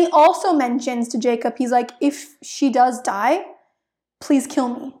 But then he also mentions to Jacob, he's like, if she does die, please kill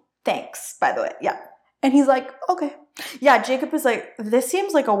me. Thanks, by the way. Yeah. And he's like, okay. Yeah, Jacob is like, this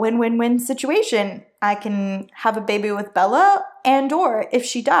seems like a win-win-win situation. I can have a baby with Bella, and or if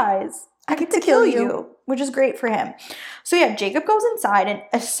she dies, I get to kill you, which is great for him. So yeah, Jacob goes inside and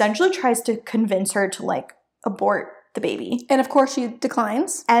essentially tries to convince her to like abort the baby. And of course she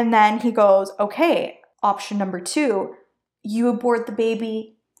declines. And then he goes, okay, option number 2, you abort the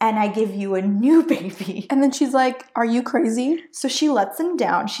baby and I give you a new baby. And then she's like, are you crazy? So she lets him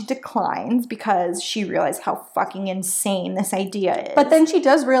down. She declines because she realized how fucking insane this idea is. But then she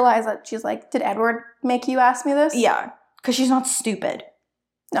does realize that she's like, did Edward make you ask me this? Yeah, because she's not stupid.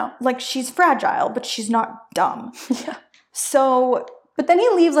 No. Like, she's fragile, but she's not dumb. Yeah. So... But then he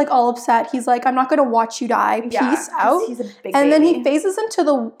leaves like all upset. He's like, I'm not going to watch you die. Peace out. He's a big and baby. then he phases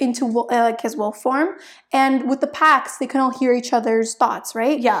into like his wolf form. And with the packs, they can all hear each other's thoughts,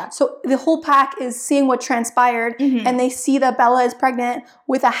 right? Yeah. So the whole pack is seeing what transpired. And they see that Bella is pregnant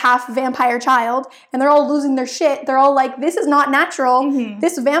with a half vampire child. And they're all losing their shit. They're all like, this is not natural.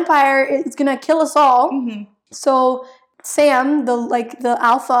 This vampire is going to kill us all. So... Sam, the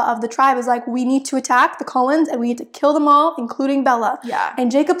alpha of the tribe, is like, we need to attack the Cullens and we need to kill them all, including Bella. Yeah. And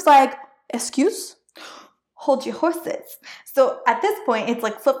Jacob's like, excuse? Hold your horses. So at this point, it's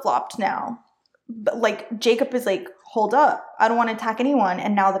like flip-flopped now. But like, Jacob is like, hold up, I don't want to attack anyone.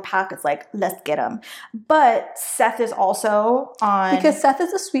 And now the pack is like, let's get him. But Seth is also on... Because Seth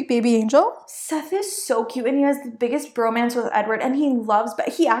is a sweet baby angel. Seth is so cute, and he has the biggest bromance with Edward, and he loves...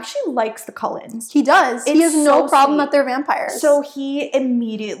 But he actually likes the Cullens. He does. He has no problem that they're vampires. So he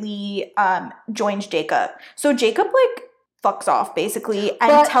immediately joins Jacob. So Jacob, like, fucks off, basically,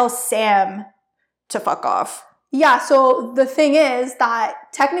 and tells Sam to fuck off. Yeah, so the thing is that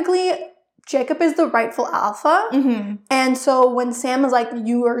technically... Jacob is the rightful alpha. And so when Sam is like,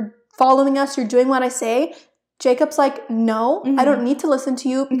 you are following us, you're doing what I say, Jacob's like, no, I don't need to listen to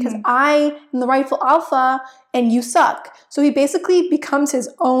you because I am the rightful alpha and you suck. So he basically becomes his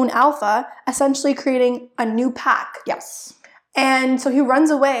own alpha, essentially creating a new pack. Yes. And so he runs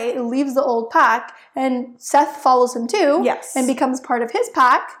away, leaves the old pack, and Seth follows him too. Yes. And becomes part of his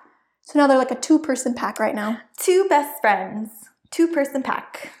pack. So now they're like a 2-person pack right now. 2 best friends. 2-person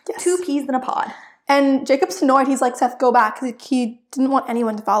pack. Yes. 2 peas in a pod. And Jacob's annoyed. He's like, Seth, go back. Because he didn't want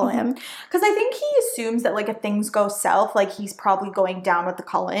anyone to follow him. Because I think he assumes that, like, if things go south, like, he's probably going down with the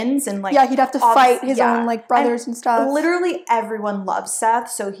Cullens. And, like... Yeah, he'd have to fight his own, like, brothers and stuff. Literally everyone loves Seth.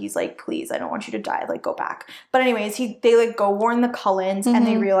 So he's like, please, I don't want you to die. Like, go back. But anyways, they, like, go warn the Cullens. And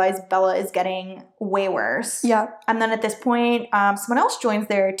they realize Bella is getting way worse. Yeah. And then at this point, someone else joins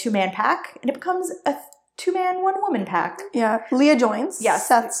their 2-man pack. And it becomes a 2-man, 1-woman pack. Yeah. Leah joins. Yes.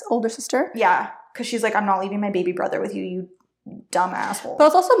 Seth's older sister. Yeah. Because she's like, I'm not leaving my baby brother with you, you dumb asshole. But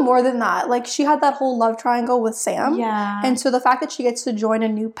it's also more than that. Like, she had that whole love triangle with Sam. Yeah. And so the fact that she gets to join a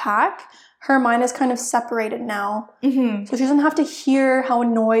new pack, her mind is kind of separated now. Mm-hmm. So she doesn't have to hear how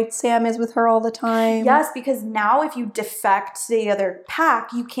annoyed Sam is with her all the time. Yes, because now if you defect to the other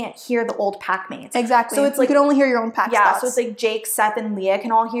pack, you can't hear the old pack mates. Exactly. So it's like, you can only hear your own pack thoughts. So it's like Jake, Seth, and Leah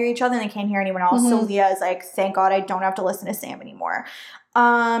can all hear each other and they can't hear anyone else. So Leah is like, thank God I don't have to listen to Sam anymore.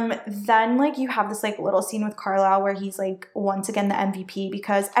 Then like you have this like little scene with Carlisle where he's like once again the MVP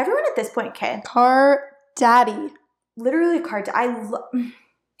because everyone at this point, Car Daddy. Literally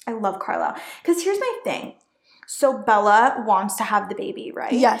I love Carlisle. Because here's my thing. So Bella wants to have the baby,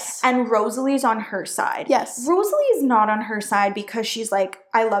 right? Yes. And Rosalie's on her side. Yes. Rosalie is not on her side because she's like,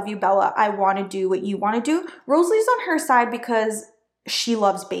 I love you, Bella. I want to do what you want to do. Rosalie's on her side because she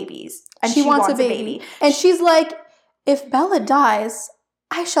loves babies. And she wants a baby. And she's like, if Bella dies,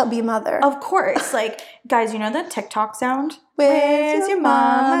 I shall be mother. Of course. Like, guys, you know that TikTok sound? Where's your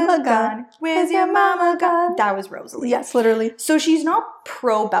mama gone? Where's your mama gone? That was Rosalie. Yes, literally. So she's not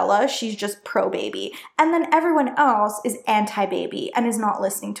pro-Bella. She's just pro-baby. And then everyone else is anti-baby and is not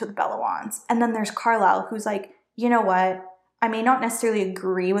listening to the Bella wants. And then there's Carlisle who's like, you know what? I may not necessarily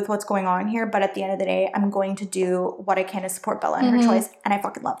agree with what's going on here, but at the end of the day, I'm going to do what I can to support Bella in her choice. And I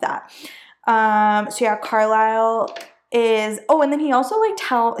fucking love that. So yeah, Carlisle... and then he also like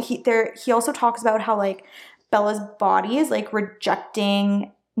he also talks about how like Bella's body is like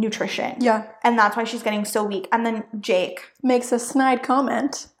rejecting nutrition. Yeah. And that's why she's getting so weak. And then Jake makes a snide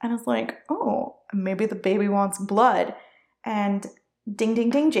comment. And it's like, oh, maybe the baby wants blood. And ding, ding,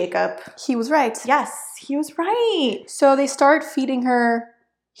 ding, Jacob. He was right. Yes, he was right. So they start feeding her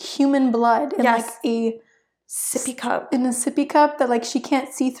human blood in like a sippy cup. In a sippy cup that like she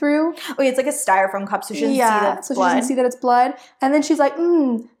can't see through. Oh, it's like a styrofoam cup, so she doesn't see that it's blood. She doesn't see that it's blood. And then she's like,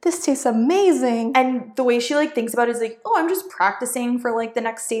 this tastes amazing. And the way she like thinks about it is like, oh, I'm just practicing for like the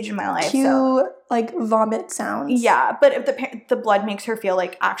next stage in my life. Cue like vomit sounds. Yeah, but if the blood makes her feel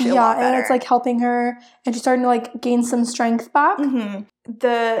like actually a lot better. Yeah, and it's like helping her, and she's starting to like gain some strength back. Mm-hmm.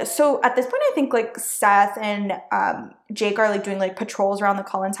 So at this point, I think like Seth and Jake are like doing like patrols around the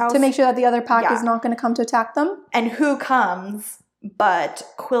Cullens house to make sure that the other pack is not going to come to attack them. And who comes but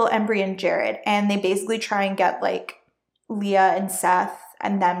Quill, Embry, and Jared, and they basically try and get like Leah and Seth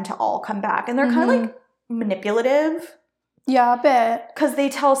and them to all come back, and they're kind of like manipulative. Yeah, a bit. Because they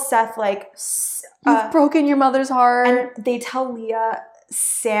tell Seth like you've broken your mother's heart, and they tell Leah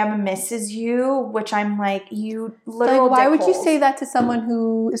Sam misses you, which I'm like, you literal like, why would you holes. say that to someone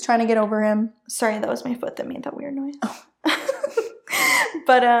who is trying to get over him? Sorry, that was my foot that made that weird noise.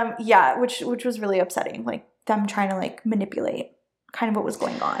 But yeah, which was really upsetting, like them trying to like manipulate kind of what was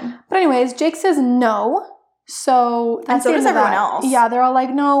going on. But anyways, Jake says no, so and so does everyone else. Yeah, they're all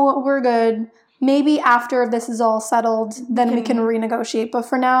like, no, we're good. Maybe after this is all settled, then we can renegotiate. But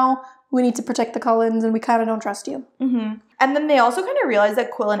for now, we need to protect the Cullens, and we kind of don't trust you. Mm-hmm. And then they also kind of realize that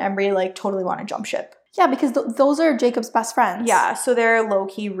Quill and Embry like totally want to jump ship. Yeah, because those are Jacob's best friends. Yeah, so they're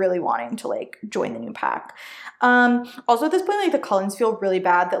low-key really wanting to like join the new pack. Also at this point, like the Cullens feel really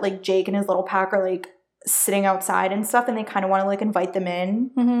bad that like Jake and his little pack are like sitting outside and stuff, and they kind of want to like invite them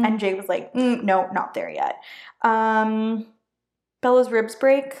in. Mm-hmm. And Jake was like, no, not there yet. Bella's ribs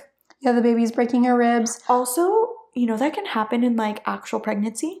break. Yeah, the baby's breaking her ribs. Also, you know that can happen in like actual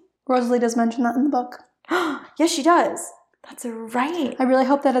pregnancy. Rosalie does mention that in the book. Yes, she does. That's right. I really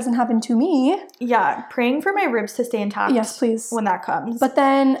hope that doesn't happen to me. Yeah, praying for my ribs to stay intact. Yes, please. When that comes. But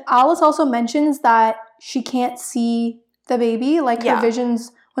then Alice also mentions that she can't see the baby. Like her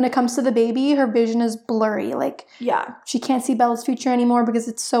visions, when it comes to the baby, her vision is blurry. Like she can't see Bella's future anymore because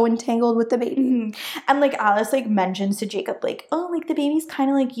it's so entangled with the baby. Mm-hmm. And like Alice like mentions to Jacob like, oh, like the baby's kind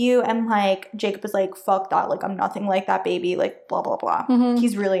of like you, and like Jacob is like, fuck that, like I'm nothing like that baby, like blah blah blah. Mm-hmm.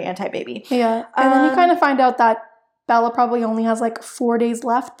 He's really anti-baby. Yeah. And then you kind of find out that Bella probably only has like 4 days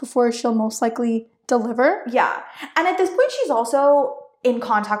left before she'll most likely deliver. Yeah. And at this point she's also in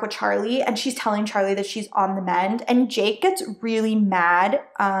contact with Charlie, and she's telling Charlie that she's on the mend, and Jake gets really mad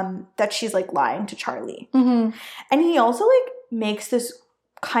that she's like lying to Charlie. Mm-hmm. And he also like makes this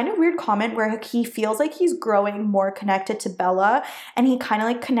kind of weird comment where he feels like he's growing more connected to Bella, and he kind of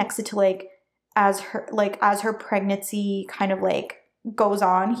like connects it to like as her pregnancy kind of like goes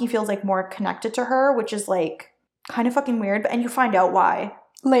on, he feels like more connected to her, which is like kind of fucking weird. And you find out why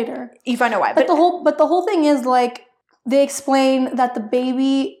later. You find out why, but the whole thing is like they explain that the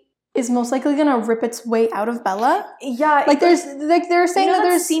baby is most likely gonna rip its way out of Bella. Yeah, like they're saying that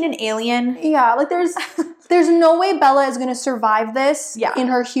there's seen an alien. Yeah, like there's no way Bella is gonna survive this in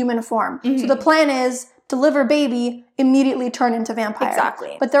her human form. Mm-hmm. So the plan is deliver baby, immediately turn into vampire.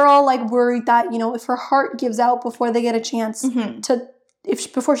 Exactly. But they're all like worried that, you know, if her heart gives out before they get a chance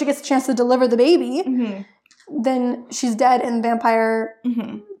before she gets a chance to deliver the baby, then she's dead, and vampire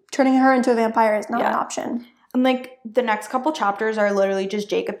turning her into a vampire is not an option. And like the next couple chapters are literally just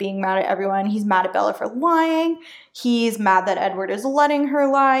Jacob being mad at everyone. He's mad at Bella for lying. He's mad that Edward is letting her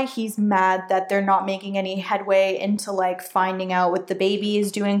lie. He's mad that they're not making any headway into like finding out what the baby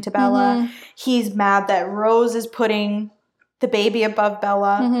is doing to Bella. He's mad that Rose is putting the baby above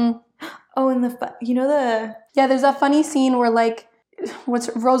Bella. Oh, and there's that funny scene where like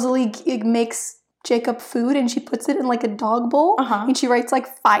Rosalie makes Jacob food and she puts it in like a dog bowl and she writes like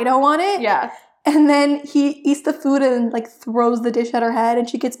Fido on it. Yeah. And then he eats the food and like throws the dish at her head, and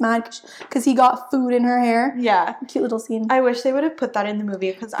she gets mad because he got food in her hair. Yeah. Cute little scene. I wish they would have put that in the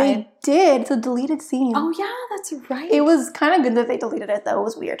movie because they did. It's a deleted scene. Oh yeah, that's right. It was kind of good that they deleted it though. It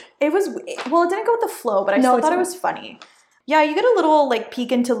was weird. It didn't go with the flow, but I still thought it was funny. Yeah, you get a little like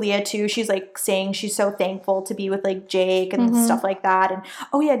peek into Leah too. She's like saying she's so thankful to be with like Jake and stuff like that. And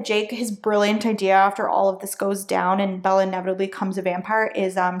oh yeah, Jake, his brilliant idea after all of this goes down and Bella inevitably becomes a vampire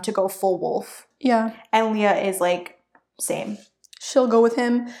is to go full wolf. Yeah. And Leah is like, same. She'll go with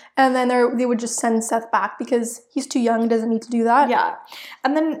him. And then they would just send Seth back because he's too young, doesn't need to do that. Yeah.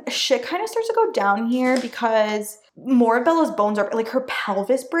 And then shit kind of starts to go down here because more of Bella's bones are, like her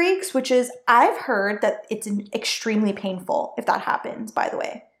pelvis breaks, which is, I've heard that it's extremely painful if that happens, by the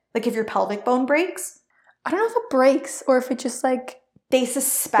way. Like if your pelvic bone breaks. I don't know if it breaks or if it just like... They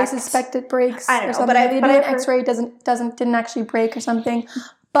suspect it breaks. I don't know. Or something. They do an X-ray, didn't actually break or something.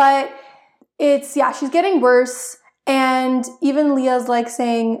 But... she's getting worse, and even Leah's like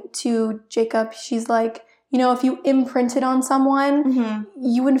saying to Jacob, she's like, you know, if you imprinted on someone,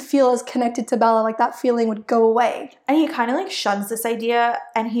 you wouldn't feel as connected to Bella, like that feeling would go away. And he kind of like shuns this idea,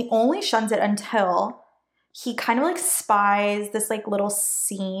 and he only shuns it until he kind of like spies this like little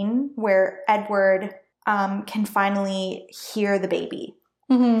scene where Edward can finally hear the baby.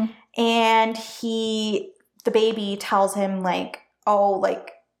 And the baby tells him like, oh,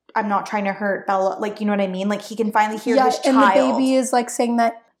 like, I'm not trying to hurt Bella. Like, you know what I mean? Like, he can finally hear his child. And the baby is, like, saying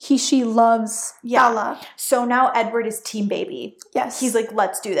that she loves Bella. So now Edward is team baby. Yes. He's like,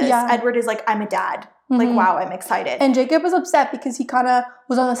 let's do this. Yeah. Edward is like, I'm a dad. Like, wow, I'm excited. And Jacob was upset because he kind of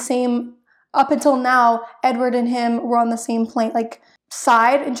was on the same... Up until now, Edward and him were on the same plane, like,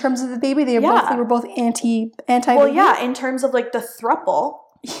 side in terms of the baby. They were both anti Well, yeah, in terms of, like, the throuple.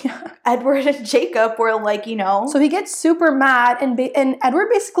 Yeah. Edward and Jacob were like, you know. So he gets super mad, and Edward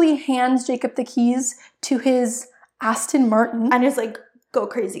basically hands Jacob the keys to his Aston Martin. And is like, go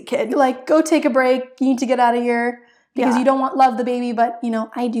crazy, kid. Like, go take a break. You need to get out of here. Because you don't love the baby, but, you know,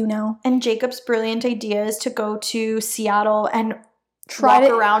 I do now. And Jacob's brilliant idea is to go to Seattle and walk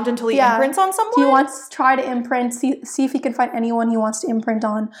around until he imprints on someone. He wants to try to imprint, see if he can find anyone he wants to imprint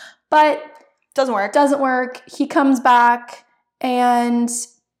on. But... Doesn't work. He comes back... And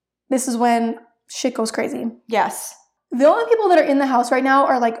this is when shit goes crazy. Yes. The only people that are in the house right now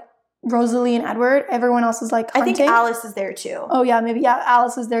are like Rosalie and Edward. Everyone else is like hunting. I think Alice is there too. Oh yeah, maybe. Yeah,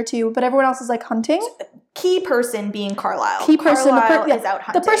 Alice is there too. But everyone else is like hunting. Key person being Carlisle. Carlisle is out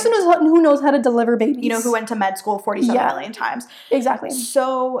hunting. The person who knows how to deliver babies. You know, who went to med school 47 million times. Exactly.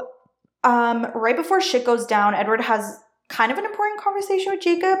 So right before shit goes down, Edward has... kind of an important conversation with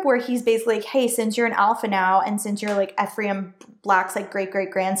Jacob where he's basically like, hey, since you're an alpha now and since you're like Ephraim Black's like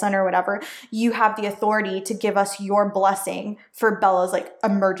great-great-grandson or whatever, you have the authority to give us your blessing for Bella's like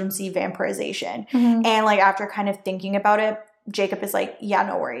emergency vampirization. And like after kind of thinking about it, Jacob is like, yeah,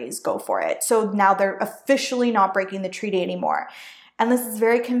 no worries, go for it. So now they're officially not breaking the treaty anymore. And this is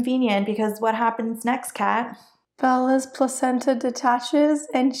very convenient because what happens next, Kat? Bella's placenta detaches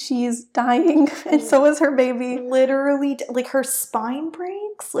and she's dying, and so is her baby. Literally, like her spine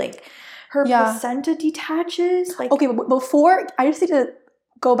breaks, like her placenta detaches. Like, okay, but before, I just need to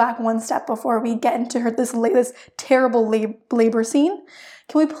go back one step before we get into this terrible labor scene.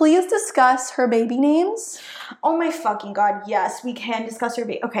 Can we please discuss her baby names? Oh my fucking God, yes, we can discuss her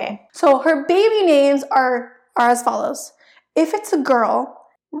baby. Okay. So her baby names are as follows. If it's a girl,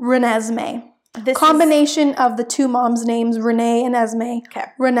 Renesmee. This combination of the two moms' names, Renee and Esme. Okay.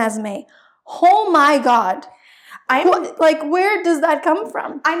 Renesmee. Oh my God. Where does that come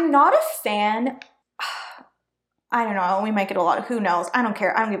from? I'm not a fan. I don't know. We might get a lot of who knows. I don't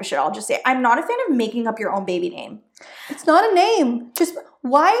care. I don't give a shit. I'll just say I'm not a fan of making up your own baby name. It's not a name. Just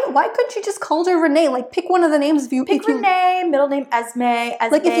why couldn't you just call her Renee? Like pick one of the names if you pick Renee, middle name Esme.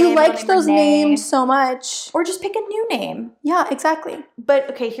 Like if you liked those names so much. Or just pick a new name. Yeah, exactly. But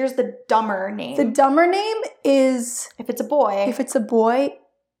okay, here's the dumber name. The dumber name is if it's a boy,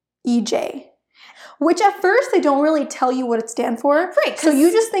 EJ. Which at first they don't really tell you what it stands for. Right. So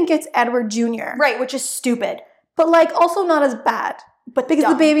you just think it's Edward Jr. Right, which is stupid. But like also not as bad. But because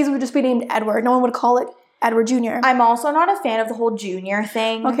the babies would just be named Edward. No one would call it Edward Jr. I'm also not a fan of the whole junior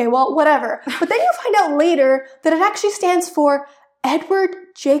thing. Okay, well, whatever. But then you find out later that it actually stands for Edward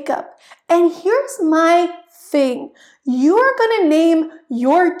Jacob. And here's my thing. You're going to name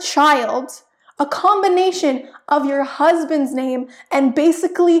your child a combination of your husband's name and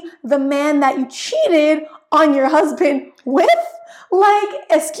basically the man that you cheated on your husband with? Like,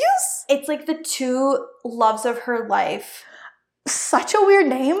 excuse? It's like the two loves of her life. Such a weird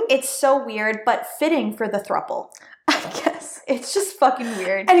name. It's so weird, but fitting for the throuple. I guess. It's just fucking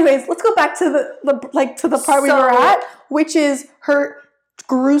weird. Anyways, let's go back to the part we were at, which is her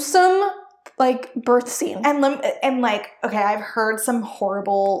gruesome birth scene. And okay, I've heard some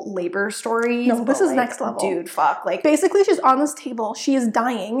horrible labor stories. No, this is next level. Dude, fuck. Basically, she's on this table. She is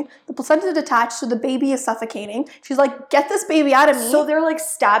dying. The placenta is detached, so the baby is suffocating. She's like, get this baby out of me. So they're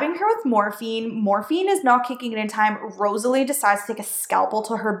stabbing her with morphine. Morphine is not kicking in time. Rosalie decides to take a scalpel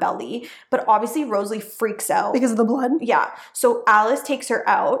to her belly. But obviously, Rosalie freaks out. Because of the blood? Yeah. So Alice takes her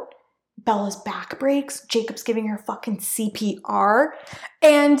out. Bella's back breaks. Jacob's giving her fucking CPR.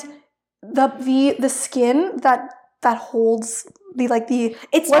 And the skin that holds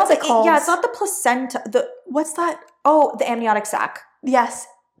it's what's it called? Yeah, it's not the placenta. What's that? Oh, the amniotic sac. Yes,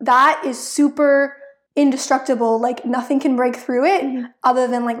 that is super indestructible. Nothing can break through it other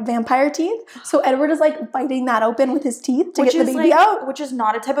than vampire teeth. So Edward is biting that open with his teeth to get the baby out, which is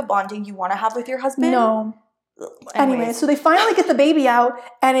not a type of bonding you want to have with your husband. No. Anyway, so they finally get the baby out,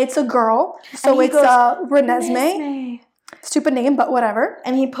 and it's a girl. So it's Renesmee. Stupid name, but whatever.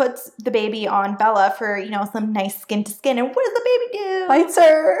 And he puts the baby on Bella for, some nice skin to skin. And what does the baby do? Bites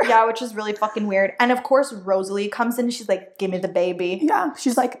her. Yeah, which is really fucking weird. And of course, Rosalie comes in and she's like, give me the baby. Yeah,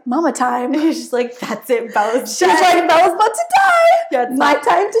 she's like, mama time. She's like, that's it, Bella's dead. She's like, Bella's about to die. Yeah, it's my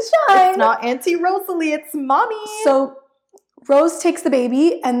time to shine. It's not Auntie Rosalie, it's mommy. So Rose takes the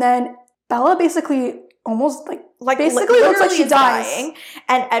baby, and then Bella basically almost basically looks like she dies.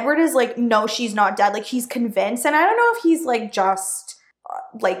 And Edward is like, no, she's not dead. He's convinced. And I don't know if he's just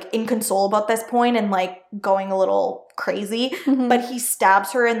inconsolable at this point and going a little crazy. Mm-hmm. But he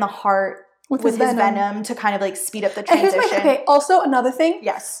stabs her in the heart with his venom to kind of speed up the transition. Also another thing.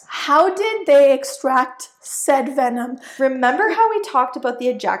 Yes. How did they extract said venom? Remember how we talked about the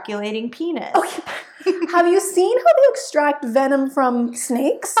ejaculating penis? Okay. Have you seen how they extract venom from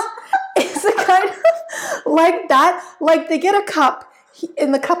snakes? It's kind of like that. They get a cup,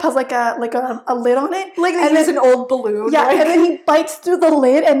 and the cup has a lid on it. And there's an old balloon. Yeah, and then he bites through the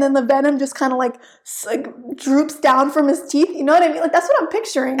lid, and then the venom just kind of droops down from his teeth. You know what I mean? That's what I'm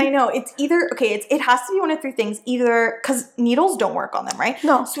picturing. I know. It's either, it has to be one of three things. Either, because needles don't work on them, right?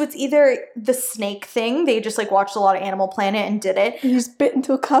 No. So it's either the snake thing. They just watched a lot of Animal Planet and did it. He just bit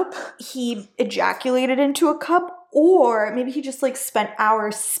into a cup. He ejaculated into a cup. Or maybe he just spent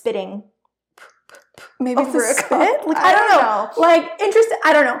hours spitting. Maybe it's a spit? I don't know. Interesting.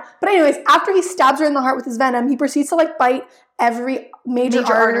 I don't know. But anyways, after he stabs her in the heart with his venom, he proceeds to bite every major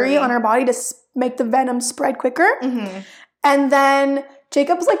artery on her body to make the venom spread quicker. Mm-hmm. And then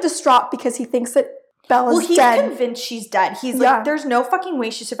Jacob's distraught because he thinks that Bella's dead. Well, he's convinced she's dead. He's there's no fucking way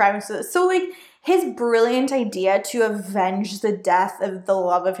she's surviving. So his brilliant idea to avenge the death of the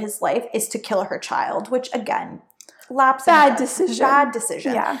love of his life is to kill her child, which again, bad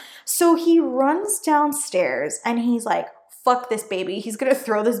decision. Yeah. So he runs downstairs and he's like, fuck this baby. He's going to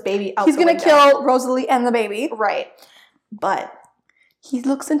throw this baby out. He's going to kill Rosalie and the baby. Right. But he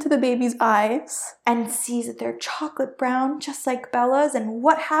looks into the baby's eyes and sees that they're chocolate brown, just like Bella's. And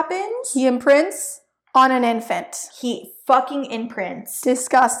what happens? He imprints on an infant. He fucking imprints.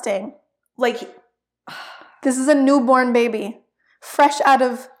 Disgusting. This is a newborn baby. Fresh out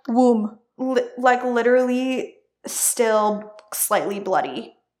of womb. Literally still slightly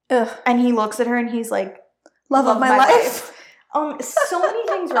bloody. Ugh. And he looks at her and he's like, love of my life. So many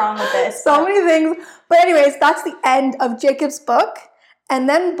things wrong with this. So many things. But anyways, that's the end of Jacob's book. And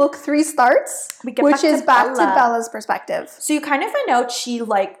then book 3 starts, which is back to Bella's perspective. So you kind of find out she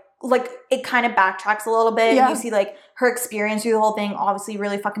like it kind of backtracks a little bit. Yeah. And you see like her experience through the whole thing, obviously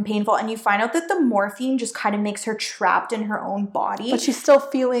really fucking painful. And you find out that the morphine just kind of makes her trapped in her own body. But she's still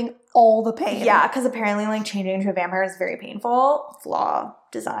feeling all the pain. Yeah, because apparently like changing into a vampire is very painful. Flaw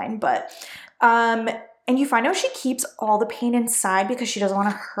design. But and you find out she keeps all the pain inside because she doesn't want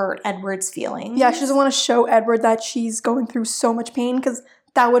to hurt Edward's feelings. Yeah, she doesn't want to show Edward that she's going through so much pain because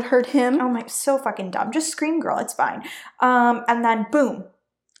that would hurt him. Oh my, so fucking dumb. Just scream, girl. It's fine. And then boom.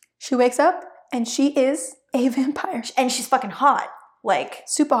 She wakes up and she is a vampire. And she's fucking hot. Like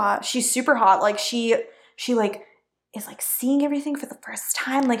super hot. She's super hot. Like she like is like seeing everything for the first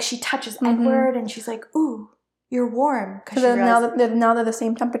time. Like she touches Edward and she's like, ooh, you're warm. Because now they're the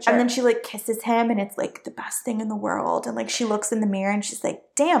same temperature. And then she like kisses him and it's like the best thing in the world. And like she looks in the mirror and she's like,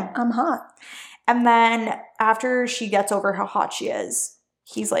 damn, I'm hot. And then after she gets over how hot she is,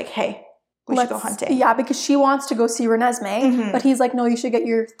 he's like, hey, we should go hunting. Yeah, because she wants to go see Renesmee. But he's like, no, you should get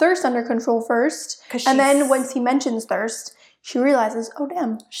your thirst under control first. And then once he mentions thirst, she realizes, oh,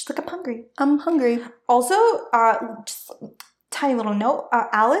 damn. She's like, I'm hungry. I'm hungry. Also, just tiny little note,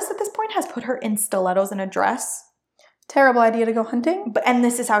 Alice at this point has put her in stilettos and a dress. Terrible idea to go hunting. And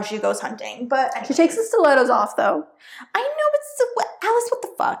this is how she goes hunting. But anyways. She takes the stilettos off, though. I know, but Alice, what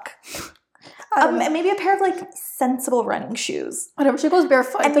the fuck? Maybe a pair of like sensible running shoes. Whatever. She goes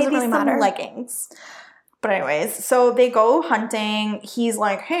barefoot. And it doesn't really matter. Leggings. But anyways, so they go hunting. He's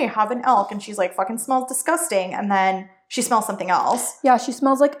like, hey, have an elk. And she's like, fucking smells disgusting. And then she smells something else. Yeah, she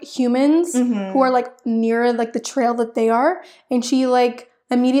smells like humans who are like near like the trail that they are. And she like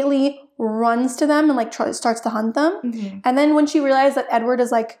immediately runs to them and like starts to hunt them. And then when she realizes that Edward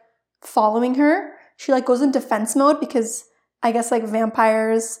is like following her, she like goes in defense mode because I guess like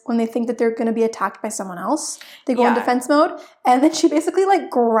vampires, when they think that they're going to be attacked by someone else, they go in defense mode. And then she basically like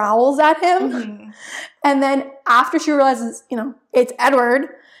growls at him. And then after she realizes, it's Edward,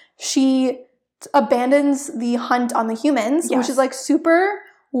 she abandons the hunt on the humans, which is like super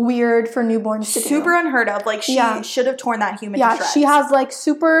weird for newborns to do. Super unheard of. Like she should have torn that human to shreds. Yeah, she has like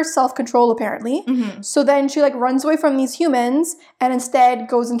super self-control apparently. So then she like runs away from these humans and instead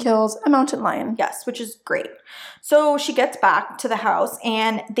goes and kills a mountain lion. Yes, which is great. So she gets back to the house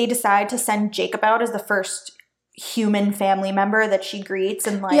and they decide to send Jacob out as the first human family member that she greets.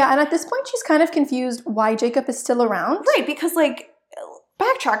 And like, yeah, and at this point she's kind of confused why Jacob is still around. Right, because like,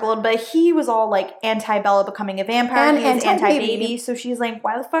 backtrack a little bit, he was all like anti-Bella becoming a vampire and he was anti-baby. So she's like,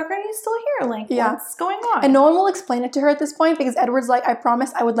 why the fuck are you still here? Like, what's going on? And no one will explain it to her at this point because Edward's like, I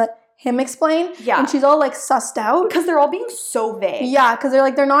promised I would let him explain. Yeah. And she's all like sussed out. Because they're all being so vague. Yeah, because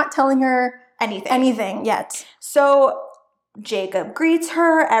they're not telling her anything yet. So Jacob greets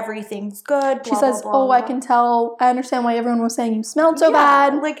her, everything's good. She says, blah, blah, blah. I can tell, I understand why everyone was saying you smelled so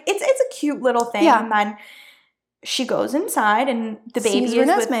bad. Like, it's a cute little thing. Yeah. And then she goes inside and the baby is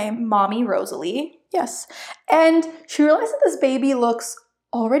with mommy Rosalie. Yes. And she realizes that this baby looks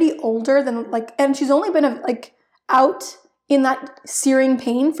already older than like, and she's only been like out in that searing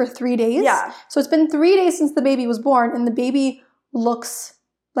pain for 3 days. Yeah. So it's been 3 days since the baby was born and the baby looks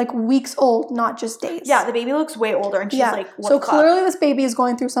like weeks old, not just days. Yeah, the baby looks way older and she's like, what so the fuck? Clearly this baby is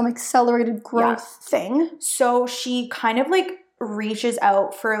going through some accelerated growth thing. So she kind of like reaches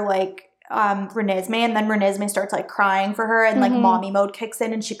out for like Renesmee, and then Renesmee starts like crying for her and like mommy mode kicks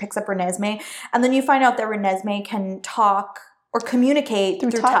in and she picks up Renesmee. And then you find out that Renesmee can talk or communicate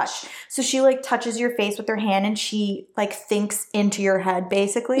through touch. So she like touches your face with her hand and she like thinks into your head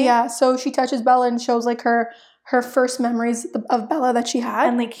basically. Yeah, so she touches Bella and shows like her first memories of Bella that she had.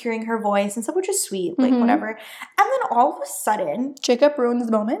 And like hearing her voice and stuff, which is sweet, like whatever. And then all of a sudden, Jacob ruins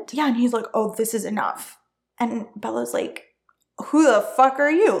the moment. Yeah, and he's like, oh, this is enough. And Bella's like, who the fuck are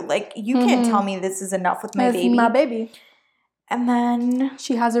you? Like, you can't tell me this is enough with my baby. My baby. And then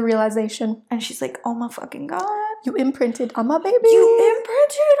she has a realization. And she's like, oh my fucking God. You imprinted on my baby. You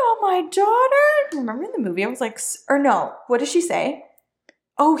imprinted on my daughter. Remember in the movie, I was like, or no, what does she say?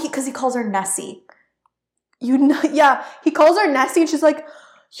 Oh, because he calls her Nessie. He calls her Nessie and she's like,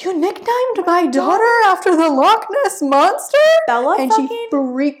 you nicknamed my daughter after the Loch Ness Monster? Bella and she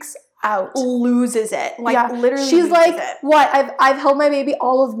freaks out. Loses it. Like, literally she's like, it. What? I've held my baby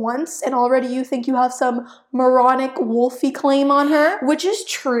all of once and already you think you have some moronic wolfy claim on her? Which is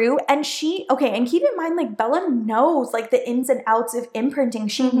true. And and keep in mind, like, Bella knows, like, the ins and outs of imprinting.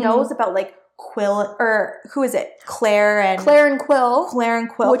 She knows about, like, who is it? Claire and Quill.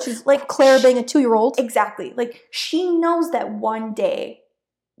 Which is like Claire being a 2-year-old. Exactly. Like, she knows that one day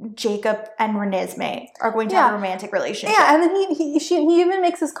Jacob and Renesmee are going to have a romantic relationship. Yeah, and then he even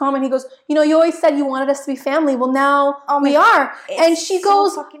makes this comment. He goes, you always said you wanted us to be family. Well, now we are. And she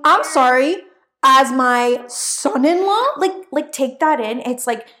goes, I'm sorry, as my son-in-law? Like, take that in. It's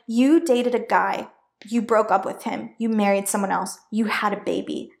like, you dated a guy. You broke up with him. You married someone else. You had a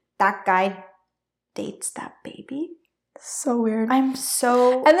baby. That guy dates that baby? So weird. And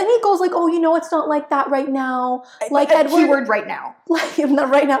then he goes like, it's not like that right now. Like, Edward. Keyword right now. Like,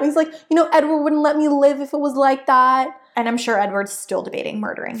 not right now. He's like, Edward wouldn't let me live if it was like that. And I'm sure Edward's still debating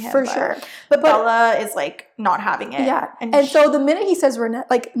murdering him. For sure. But Bella is like not having it. Yeah. And so the minute he says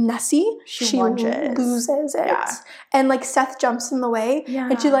Nessie, she loses it. Yeah. And like Seth jumps in the way. Yeah.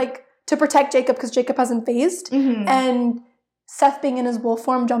 And she like, to protect Jacob because Jacob hasn't phased. Mm-hmm. And Seth, being in his wolf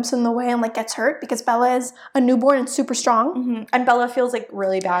form, jumps in the way and like gets hurt because Bella is a newborn and super strong. Mm-hmm. And Bella feels like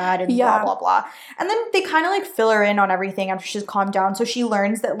really bad and blah, blah, blah. And then they kind of like fill her in on everything after she's calmed down. So she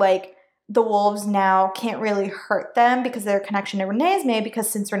learns that like the wolves now can't really hurt them because of their connection to Renesmee, because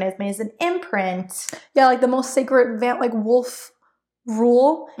since Renesmee is an imprint. Yeah, like the most sacred wolf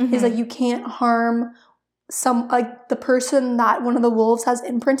rule is like you can't harm the person that one of the wolves has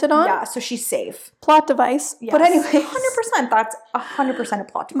imprinted on. Yeah, so she's safe. Plot device. Yes. But anyway, 100%. That's 100% a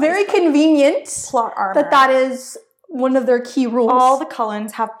plot device. Very convenient. Plot armor. That is one of their key rules. All the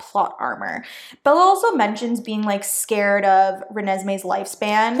Cullens have plot armor. Bella also mentions being like scared of Renesmee's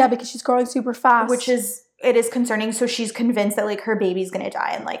lifespan. Yeah, because she's growing super fast. It is concerning. So she's convinced that like her baby's going to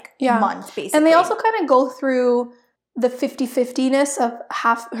die in like months, basically. And they also kind of go through the 50-50-ness of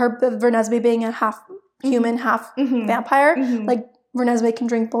Renesmee being a half human, half vampire. Mm-hmm. Like, Renesmee can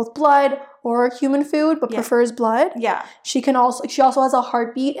drink both blood or human food, but prefers blood. Yeah. She also has a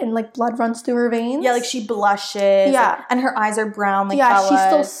heartbeat and, like, blood runs through her veins. Yeah, like, she blushes. Yeah. And her eyes are brown like Bella's. She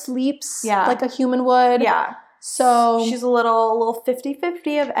still sleeps like a human would. Yeah. So she's a little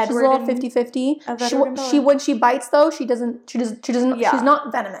 50-50 of Edward. She's a little 50-50. She when she bites though, she doesn't she's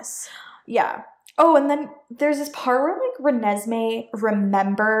not venomous. Yeah. Oh, and then there's this part where, like, Renesmee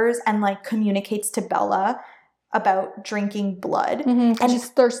remembers and, like, communicates to Bella about drinking blood. Mm-hmm, and she's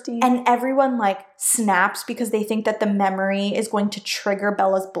thirsty. And everyone, like, snaps because they think that the memory is going to trigger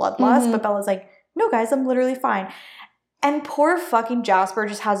Bella's bloodlust. Mm-hmm. But Bella's like, no, guys, I'm literally fine. And poor fucking Jasper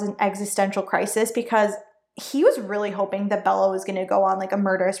just has an existential crisis because he was really hoping that Bella was going to go on, like, a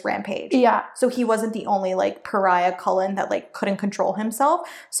murderous rampage. Yeah. So he wasn't the only, like, pariah Cullen that, like, couldn't control himself.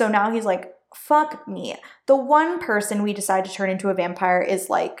 So now he's like, fuck me. The one person we decide to turn into a vampire is,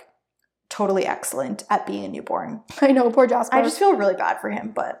 like, totally excellent at being a newborn. I know, poor Jasper. I just feel really bad for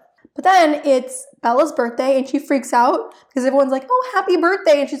him, but then it's Bella's birthday, and she freaks out because everyone's like, oh, happy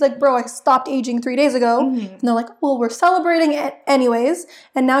birthday. And she's like, bro, I stopped aging 3 days ago. Mm-hmm. And they're like, well, we're celebrating it anyways.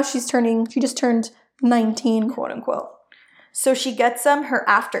 And now she just turned 19. Quote unquote. So she gets her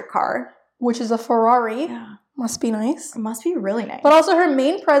after car. Which is a Ferrari. Yeah. Must be nice. It must be really nice. But also her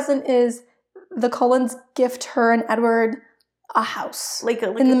main present is the Cullens gift her and Edward a house. Like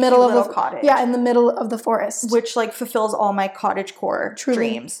in the middle of the cottage. Yeah, in the middle of the forest. Which, like, fulfills all my cottagecore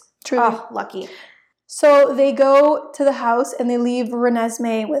dreams. Truly. Oh, lucky. So they go to the house and they leave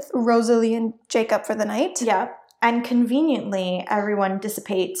Renesmee with Rosalie and Jacob for the night. Yeah. And conveniently, everyone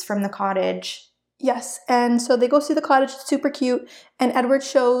dissipates from the cottage. Yes. And so they go see the cottage. It's super cute. And Edward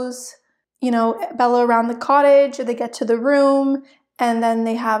shows, Bella around the cottage. They get to the room. And then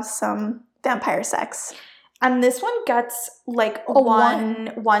they have some vampire sex. And this one gets like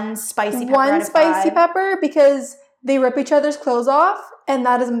one spicy pepper. One spicy pepper because they rip each other's clothes off, and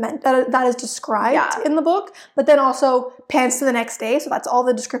that is described in the book. But then also pans to the next day, so that's all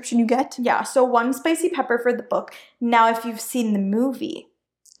the description you get. Yeah, so one spicy pepper for the book. Now, if you've seen the movie,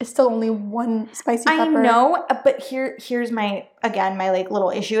 it's still only one spicy pepper. I know, but here's my like little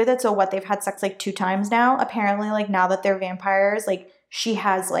issue with it. So what, they've had sex like 2 times now. Apparently, like now that they're vampires, like she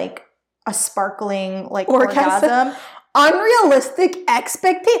has like a sparkling like orgasm. Unrealistic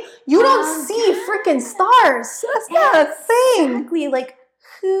expectation. You don't see freaking stars. That's not a thing. Exactly. Like,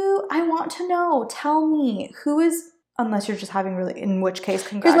 who? I want to know. Tell me who is. Unless you're just having really, in which case,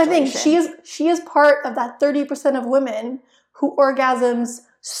 congratulations. Here's my thing. She is part of that 30% of women who orgasms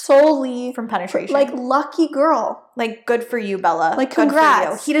solely from penetration. Like, lucky girl. Like, good for you, Bella. Like,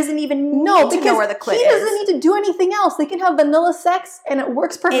 congrats. He doesn't even need to know where the clit is. He doesn't need to do anything else. They can have vanilla sex and it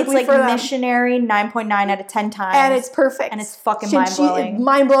works perfectly for them. It's like missionary 9.9 out of 10 times. And it's perfect. And it's fucking mind-blowing.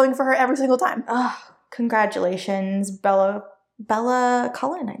 Mind-blowing for her every single time. Ugh, congratulations, Bella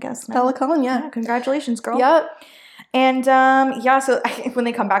Cullen, I guess. No? Bella Cullen, yeah. Congratulations, girl. Yep. And so when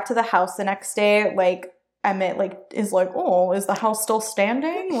they come back to the house the next day, like Emmett like is like, oh, is the house still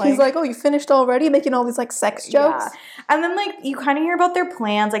standing? Like, he's like, oh, you finished already? Making all these like sex jokes. Yeah. And then like you kind of hear about their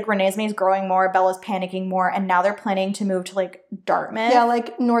plans. Like Renesmee's growing more, Bella's panicking more, and now they're planning to move to like Dartmouth. Yeah,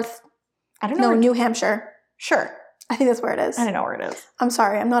 like New Hampshire. Sure. I think that's where it is. I don't know where it is. I'm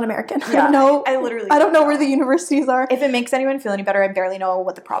sorry, I'm not American. Yeah, I don't know where the universities are. If it makes anyone feel any better, I barely know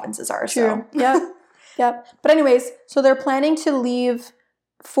what the provinces are. True. So. Yeah. But anyways, so they're planning to leave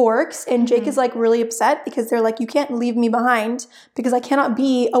Forks, and Jake is like really upset because they're like, you can't leave me behind because I cannot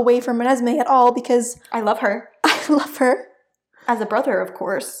be away from Renesmee at all because I love her. I love her. As a brother, of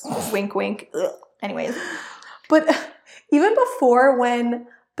course. Wink, wink. Ugh. Anyways. But even before, when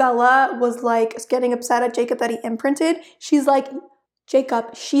Bella was like getting upset at Jacob that he imprinted, she's like,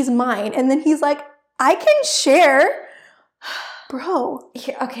 Jacob, she's mine. And then he's like, I can share. Bro.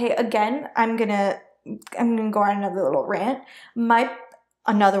 Okay, again, I'm gonna go on another little rant.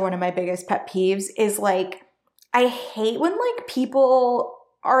 Another one of my biggest pet peeves is like, I hate when like people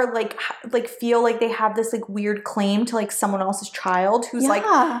are like feel like they have this like weird claim to like someone else's child who's like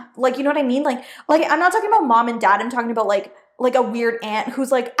you know what I mean? Like I'm not talking about mom and dad. I'm talking about like a weird aunt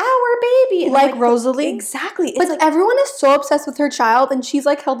who's like our baby, and like Rosalie. Exactly. It's but like, everyone is so obsessed with her child, and she's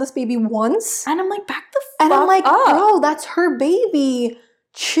like held this baby once, and I'm like, back the fuck and I'm like, up. bro, that's her baby.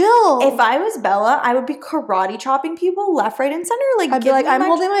 Chill. If I was Bella, I would be karate chopping people left, right, and center. Like, I'd be like, I'm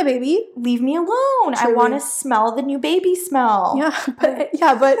holding my baby. Leave me alone. Truly. I want to smell the new baby smell.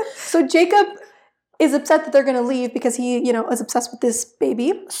 Yeah, but so Jacob is upset that they're going to leave because he, is obsessed with this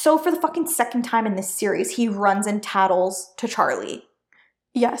baby. So for the fucking second time in this series, he runs and tattles to Charlie.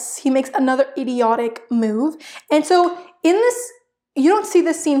 Yes, he makes another idiotic move. And so in this, you don't see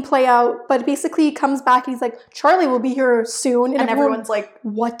this scene play out, but basically he comes back and he's like, Charlie will be here soon. And everyone's like,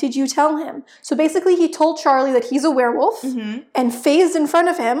 what did you tell him? So basically he told Charlie that he's a werewolf and phased in front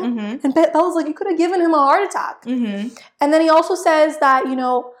of him. And Bella's like, you could have given him a heart attack. And then he also says that,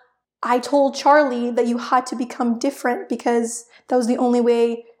 I told Charlie that you had to become different because that was the only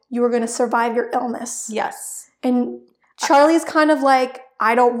way you were going to survive your illness. Yes. And Charlie's kind of like,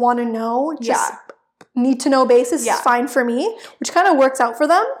 I don't want to know. Just need to know basis is fine for me, which kind of works out for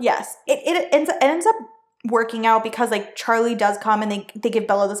them. Yes. It ends up working out because like Charlie does come and they give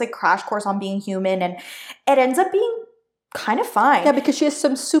Bella this like crash course on being human, and it ends up being kind of fine. Yeah, because she has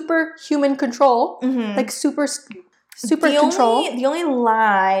some superhuman control, like super control. The only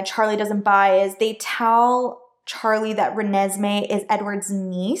lie Charlie doesn't buy is they tell Charlie that Renesmee is Edward's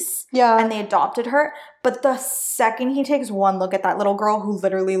niece. Yeah. And they adopted her. But the second he takes one look at that little girl who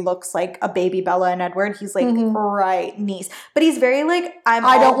literally looks like a baby Bella and Edward, he's like, right, niece. But he's very like,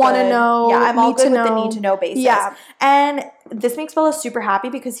 I don't want to know. Yeah, I'm all good with the need to know basis. Yeah. And this makes Bella super happy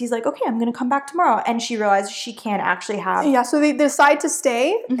because he's like, okay, I'm going to come back tomorrow. And she realizes she can't actually have. Yeah, so they decide to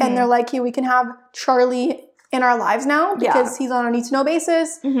stay. And they're like, hey, we can have Charlie in our lives now because he's on a need-to-know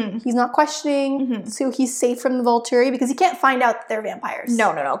basis. He's not questioning. So he's safe from the Volturi because he can't find out that they're vampires.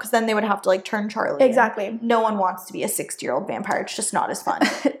 No, because then they would have to like turn Charlie. Exactly. No one wants to be a 60-year-old vampire. It's just not as fun.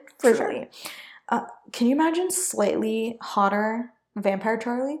 For sure. Can you imagine slightly hotter vampire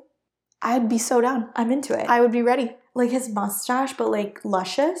Charlie? I'd be so down. I'm into it. I would be ready. Like his mustache, but like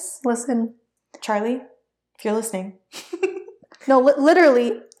luscious. Listen. Charlie, if you're listening. No,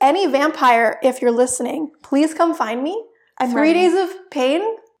 literally, any vampire, if you're listening, please come find me. I'm 3 days of pain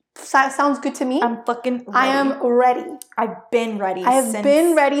sounds good to me. I'm fucking ready. I am ready. I've been ready. I have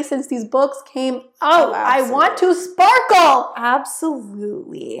been ready since these books came out. Oh, I want to sparkle.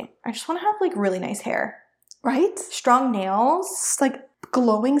 Absolutely. I just want to have like really nice hair. Right? Strong nails. Just like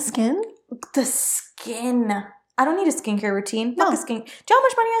glowing skin. The skin. I don't need a skincare routine. No. Fuck the skin. Do you know how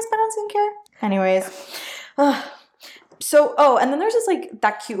much money I spent on skincare? Anyways. So, and then there's this, like,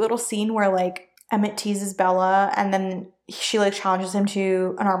 that cute little scene where, like, Emmett teases Bella, and then she, like, challenges him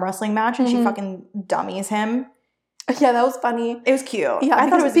to an arm wrestling match, and she fucking dummies him. Yeah, that was funny. It was cute. Yeah, I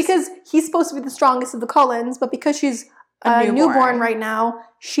thought it was because he's supposed to be the strongest of the Cullens, but because she's a newborn right now,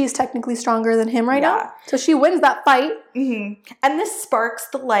 she's technically stronger than him right now. So she wins that fight. And this sparks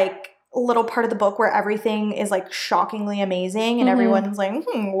the, like, little part of the book where everything is like shockingly amazing and everyone's like,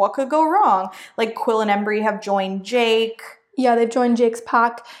 what could go wrong? Like Quill and Embry have joined Jake. Yeah, they've joined Jake's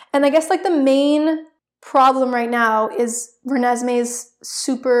pack. And I guess like the main problem right now is Renesmee's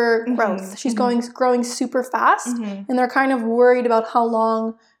super growth. She's growing super fast and they're kind of worried about how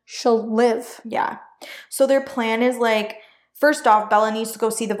long she'll live. Yeah. So their plan is like, first off, Bella needs to go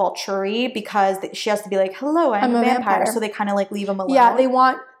see the Volturi because she has to be like, hello, I'm a vampire. So they kind of like leave him alone. Yeah, they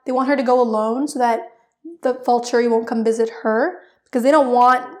want her to go alone so that the Volturi won't come visit her because they don't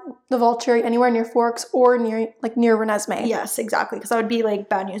want the Volturi anywhere near Forks or near Renesmee. Yes, exactly, because that would be like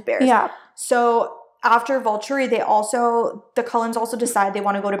bad news bears. Yeah. So after Volturi, the Cullens also decide they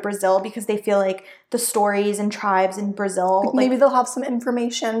want to go to Brazil because they feel like the stories and tribes in Brazil, maybe they'll have some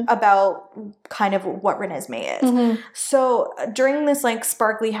information about kind of what Renesmee is. So during this like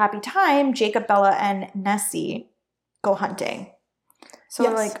sparkly happy time, Jacob, Bella, and Nessie go hunting. So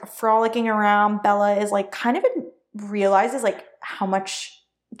they're like frolicking around. Bella is like kind of realizes like how much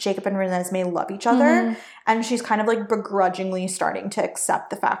Jacob and Renesmee love each other, and she's kind of like begrudgingly starting to accept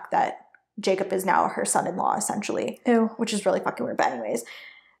the fact that Jacob is now her son-in-law, essentially. Ew. Which is really fucking weird. But anyways.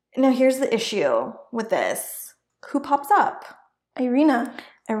 Now, here's the issue with this. Who pops up? Irina.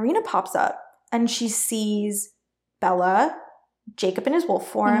 Irina pops up. And she sees Bella, Jacob in his wolf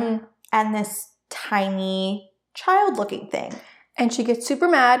form, and this tiny child-looking thing. And she gets super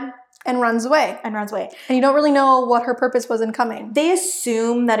mad and runs away. And you don't really know what her purpose was in coming. They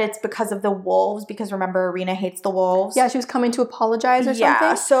assume that it's because of the wolves, because remember, Irina hates the wolves. Yeah, she was coming to apologize or something.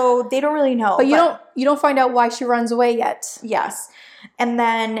 Yeah, so they don't really know. But you don't find out why she runs away yet. Yes. And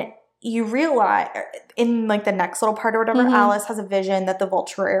then you realize, in like the next little part or whatever, Alice has a vision that the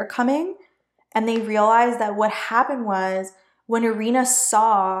Volturi are coming. And they realize that what happened was, when Irina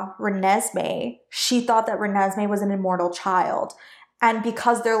saw Renesmee, she thought that Renesmee was an immortal child. And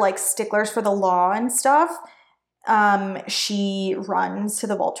because they're like sticklers for the law and stuff, she runs to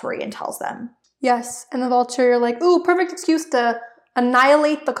the Volturi and tells them. Yes, and the Volturi are like, ooh, perfect excuse to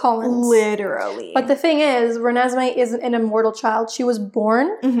annihilate the Cullens. Literally. But the thing is, Renesmee isn't an immortal child. She was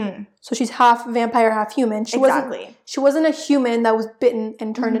born, so she's half vampire, half human. She wasn't a human that was bitten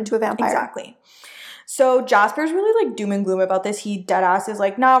and turned into a vampire. Exactly. So Jasper's really like doom and gloom about this. He deadass is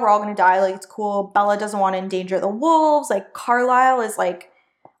like, nah, we're all gonna die. Like, it's cool. Bella doesn't want to endanger the wolves. Like, Carlisle is like,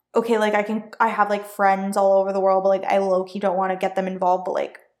 okay, like I have like friends all over the world, but like I low-key don't want to get them involved, but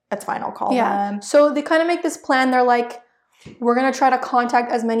like that's fine, I'll call them. So they kind of make this plan. They're like, we're gonna try to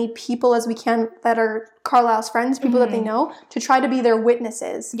contact as many people as we can that are Carlisle's friends, people that they know, to try to be their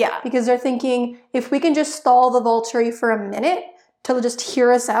witnesses. Yeah. Because they're thinking, if we can just stall the Volturi for a minute to just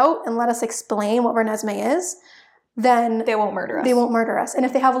hear us out and let us explain what Renesmee is, then they won't murder us. And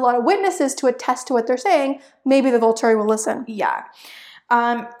if they have a lot of witnesses to attest to what they're saying, maybe the Volturi will listen. Yeah.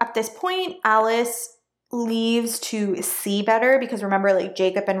 At this point, Alice leaves to see better because remember, like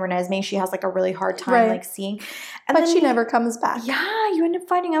Jacob and Renesmee, she has like a really hard time like seeing. And but she never comes back. Yeah, you end up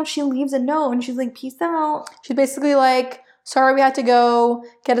finding out she leaves a note and she's like, peace out. She's basically like, sorry we had to go,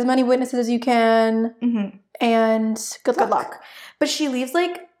 get as many witnesses as you can, and good luck. But she leaves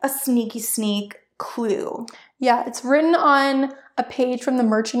like a sneak clue. Yeah, it's written on a page from The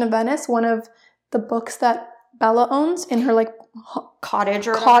Merchant of Venice, one of the books that Bella owns in her like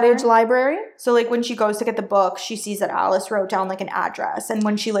cottage library. So like when she goes to get the book, she sees that Alice wrote down like an address, and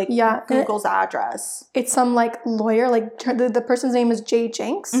when she like Googles the address, it's some like lawyer, like the person's name is Jay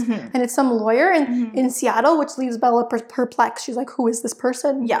Jenks, and it's some lawyer in Seattle, which leaves Bella perplexed. She's like, who is this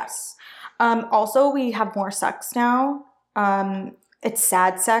person? Yes. Also, we have more sex now. It's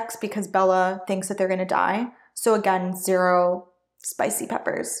sad sex because Bella thinks that they're gonna die. So again, 0 spicy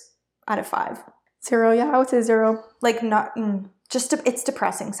peppers out of 5. 0, yeah, I would say 0. Like not it's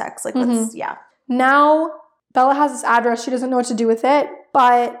depressing sex. Like Now Bella has this address. She doesn't know what to do with it,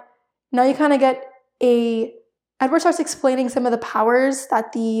 but now you kind of get Edward starts explaining some of the powers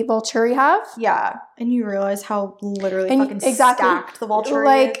that the Volturi have. Yeah, and you realize how literally stacked the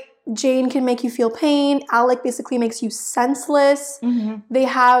Volturi is. Jane can make you feel pain. Alec basically makes you senseless. They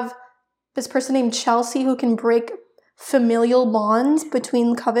have this person named Chelsea who can break familial bonds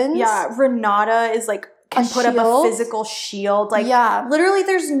between covens. Yeah, Renata is like can put up a physical shield. Like, literally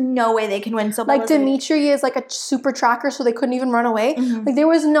there's no way they can win. So like Dimitri is like a super tracker, so they couldn't even run away. Like there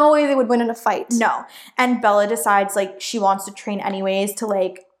was no way they would win in a fight. No. And Bella decides like she wants to train anyways to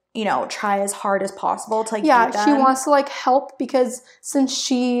like, you know, try as hard as possible to like beat them. She wants to like help because since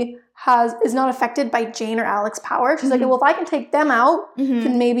she is not affected by Jane or Alec's power, she's like, well, if I can take them out,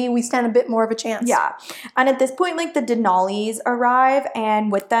 then maybe we stand a bit more of a chance. Yeah. And at this point, like the Denali's arrive,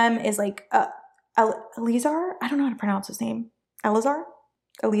 and with them is like Eleazar? I don't know how to pronounce his name. Eleazar,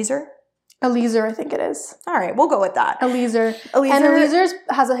 I think it is. All right, we'll go with that. Eleazar. And Eleazar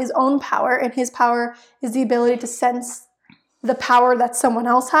has his own power, and his power is the ability to sense the power that someone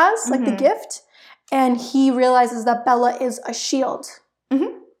else has, like the gift. And he realizes that Bella is a shield.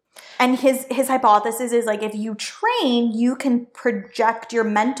 And his hypothesis is like if you train, you can project your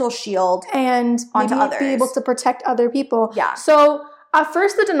mental shield and onto maybe others. Be able to protect other people. Yeah. So at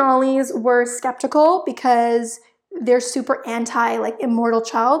first the Denali's were skeptical because they're super anti like immortal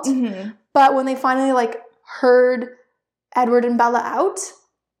child. But when they finally like heard Edward and Bella out.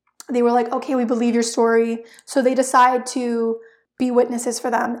 They were like, okay, we believe your story. So they decide to be witnesses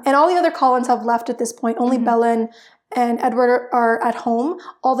for them. And all the other Cullens have left at this point. Only Bella and Edward are at home.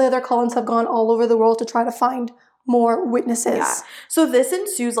 All the other Cullens have gone all over the world to try to find more witnesses. Yeah. So this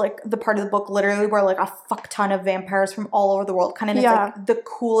ensues like the part of the book literally where like a fuck ton of vampires from all over the world kind of it's like the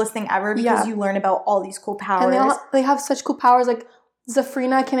coolest thing ever because you learn about all these cool powers. And they have such cool powers. Like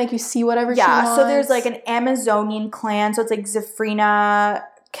Zafrina can make you see whatever she wants. Yeah, so there's like an Amazonian clan. So it's like Zafrina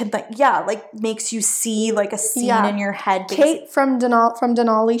can like makes you see like a scene in your head. Basically. Kate from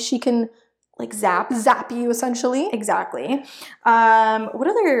Denali, she can like zap you essentially. Exactly. What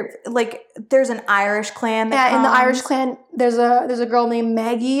other like there's an Irish clan that comes. In the Irish clan there's a girl named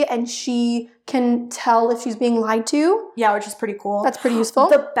Maggie and she can tell if she's being lied to. Yeah, which is pretty cool. That's pretty useful.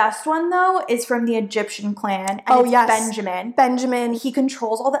 The best one though is from the Egyptian clan and it's Benjamin. He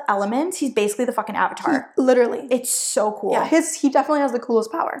controls all the elements. He's basically the fucking Avatar. Literally. It's so cool. Yeah, he definitely has the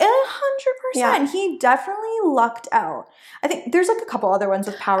coolest power. 100%. Yeah. He definitely lucked out. I think there's like a couple other ones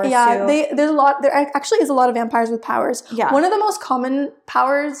with powers too. Yeah, there actually is a lot of vampires with powers. Yeah. One of the most common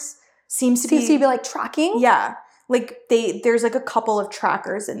powers seems to be like tracking. Yeah. Like there's like a couple of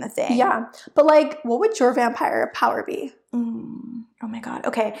trackers in the thing. Yeah. But like what would your vampire power be? Oh my god.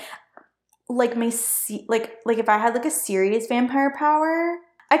 Okay. Like like if I had like a serious vampire power,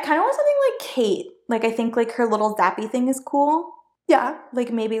 I kind of want something like Kate. Like I think like her little zappy thing is cool. Yeah.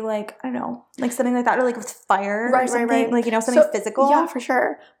 Like maybe like, I don't know, like something like that or like with fire right, or something. Right. Like, you know, something physical. Yeah, for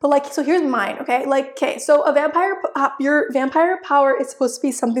sure. But like, so here's mine, okay? Like, okay, so your vampire power is supposed to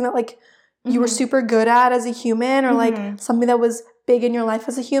be something that like you were super good at as a human or like something that was big in your life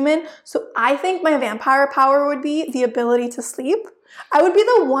as a human. So I think my vampire power would be the ability to sleep. I would be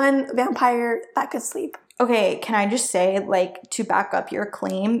the one vampire that could sleep. Okay, can I just say, like, to back up your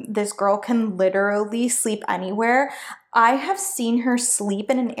claim, this girl can literally sleep anywhere. I have seen her sleep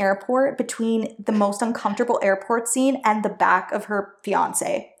in an airport between the most uncomfortable airport scene and the back of her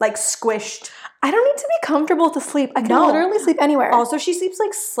fiance. Like, squished. I don't need to be comfortable to sleep. I can literally sleep anywhere. Also, she sleeps,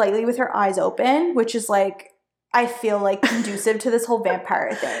 like, slightly with her eyes open, which is, like, I feel, like, conducive to this whole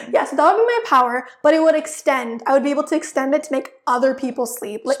vampire thing. Yeah, so that would be my power, but it would extend. I would be able to extend it to make other people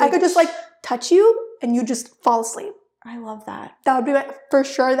sleep. Like, I could just, like, touch you and you just fall asleep. I love that. That would be for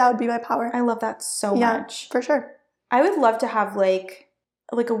sure, that would be my power. I love that so much. For sure. I would love to have, like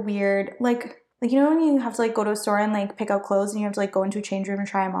a weird, like, you know when you have to, like, go to a store and, like, pick out clothes and you have to, like, go into a change room and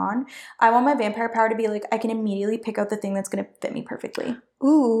try them on? I want my vampire power to be, like, I can immediately pick out the thing that's going to fit me perfectly.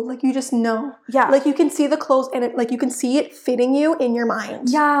 Ooh, like, you just know. Yeah. Like, you can see the clothes and it, like, you can see it fitting you in your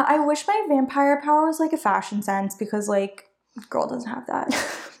mind. Yeah, I wish my vampire power was, like, a fashion sense because, like, girl doesn't have that.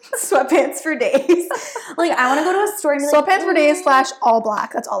 Sweatpants for days. Like, I want to go to a store and be like, sweatpants for days / all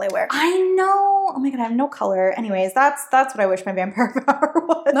black. That's all I wear. I know. Oh my god, I have no color. Anyways, that's what I wish my vampire power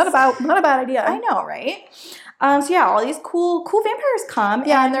was. Not a bad idea. I know, right? So yeah, all these cool vampires come.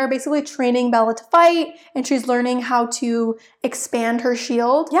 Yeah, and they're basically training Bella to fight, and she's learning how to expand her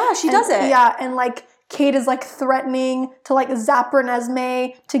shield. Yeah, she does it. Yeah, and like Kate is like threatening to like zap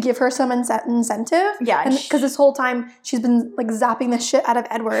Renesmee to give her some incentive. Yeah. Because this whole time she's been like zapping the shit out of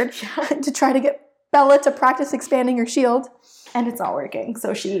Edward to try to get Bella to practice expanding her shield. And it's not working,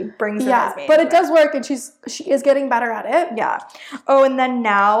 so she brings Renesmee. But it does work, and she is getting better at it. Yeah. Oh, and then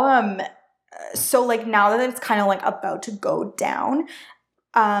now, so like now that it's kind of like about to go down,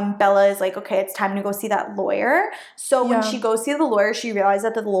 Bella is like, okay, it's time to go see that lawyer. So when she goes see the lawyer, she realizes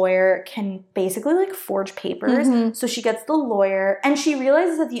that the lawyer can basically like forge papers. Mm-hmm. So she gets the lawyer, and she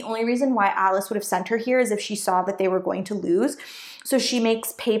realizes that the only reason why Alice would have sent her here is if she saw that they were going to lose. So she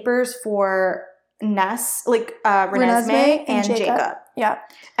makes papers for Renesmee and Jacob. Yeah.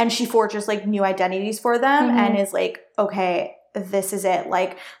 And she forges like new identities for them and is like, okay, this is it.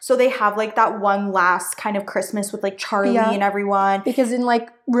 Like, so they have like that one last kind of Christmas with like Charlie and everyone. Because in like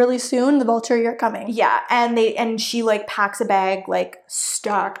really soon, the Volturi are coming. Yeah. And she like packs a bag like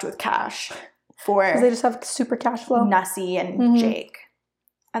stocked with cash for. Because they just have super cash flow. Nessie and Jake.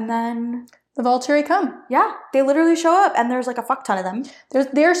 And then the Volturi come. Yeah. They literally show up and there's like a fuck ton of them.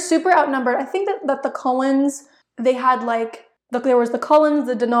 They're super outnumbered. I think that the Cullens, they had like, there was the Cullens,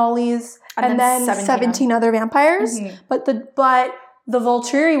 the Denalis, and then 17 other vampires. Mm-hmm. But the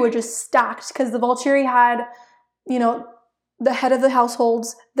Volturi were just stacked because the Volturi had, you know, the head of the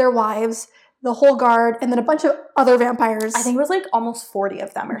households, their wives, the whole guard, and then a bunch of other vampires. I think it was like almost 40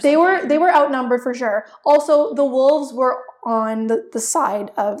 of them or something. They were outnumbered for sure. Also, the wolves were on the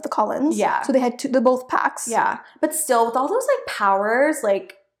side of the Cullens. Yeah. So they had both packs. Yeah. But still, with all those like powers,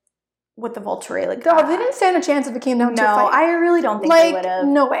 like with the Volturi, like they didn't stand a chance if it came down to a fight. No, I really don't think they would have.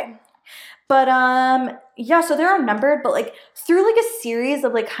 No way. But yeah, so they're outnumbered, but like through like a series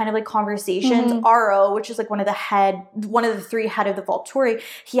of like kind of like conversations, Aro, which is like one of the three head of the Volturi,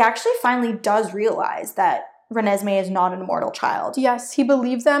 he actually finally does realize that Renesmee is not an immortal child. Yes, he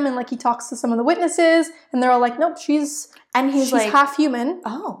believes them, and like he talks to some of the witnesses, and they're all like, nope, she's like half human.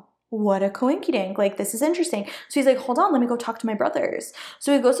 Oh, what a coinkydink. Like, this is interesting. So he's like, hold on, let me go talk to my brothers.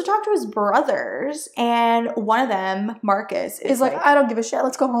 So he goes to talk to his brothers, and one of them, Marcus, is like, I don't give a shit.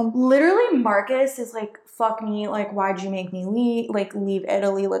 Let's go home. Literally, Marcus is like, fuck me. Like, why'd you make me leave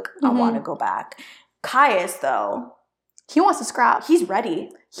Italy? Like, I want to go back. Caius, though, he wants to scrap. He's ready.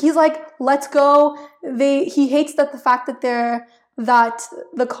 He's like, let's go. He hates the fact that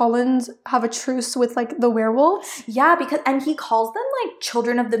the Cullens have a truce with like the werewolves. Yeah, and he calls them like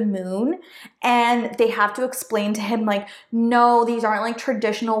children of the moon, and they have to explain to him like, no, these aren't like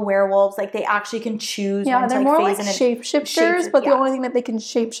traditional werewolves. Like they actually can choose. Yeah, they're more like shapeshifters, but the only thing that they can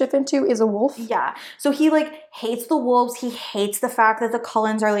shapeshift into is a wolf. Yeah, so he like hates the wolves. He hates the fact that the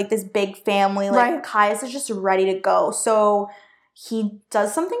Cullens are like this big family. Like Caius is just ready to go. So he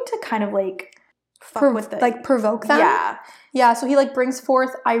does something to kind of like provoke them. Yeah. Yeah, so he like brings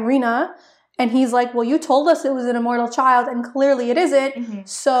forth Irina, and he's like, well, you told us it was an immortal child, and clearly it isn't,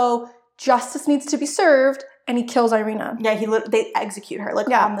 so justice needs to be served, and he kills Irina. Yeah, they execute her, like,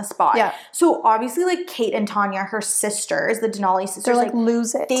 on the spot. Yeah. So, obviously, like, Kate and Tanya, her sisters, the Denali sisters, they're like,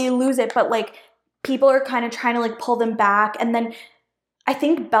 lose it. They lose it, but, like, people are kind of trying to, like, pull them back, and then I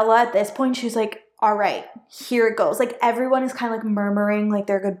think Bella, at this point, she's like, all right, here it goes. Like, everyone is kind of, like, murmuring, like,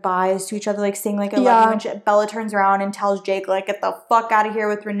 their goodbyes to each other, like, saying, like, I love you. And shit. Bella turns around and tells Jake, like, get the fuck out of here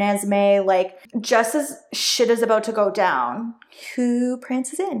with Renesmee. Like, just as shit is about to go down, who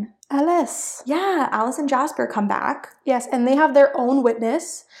prances in? Alice. Yeah, Alice and Jasper come back. Yes, and they have their own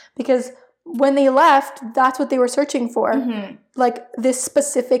witness, because when they left, that's what they were searching for. Like, this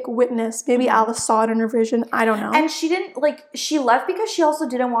specific witness. Maybe Alice saw it in her vision. I don't know. And she didn't, like, she left because she also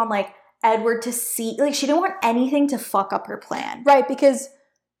didn't want, like, Edward to see, like, she didn't want anything to fuck up her plan. Right, because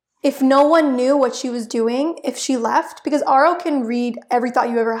if no one knew what she was doing, if she left, because Aro can read every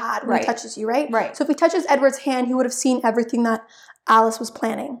thought you ever had when he touches you, right? Right. So if he touches Edward's hand, he would have seen everything that Alice was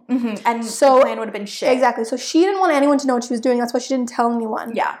planning. And so the plan would have been shit. Exactly. So she didn't want anyone to know what she was doing. That's why she didn't tell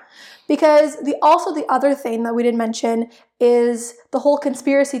anyone. Yeah. Because the other thing that we didn't mention is the whole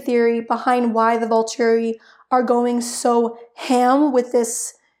conspiracy theory behind why the Volturi are going so ham with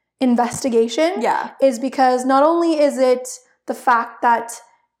this investigation is because not only is it the fact that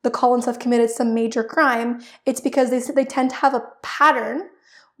the Cullens have committed some major crime, it's because they tend to have a pattern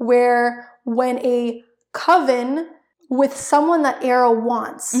where when a coven with someone that Aro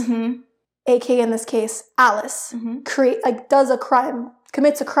wants, aka in this case Alice,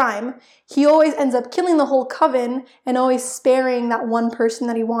 commits a crime, he always ends up killing the whole coven and always sparing that one person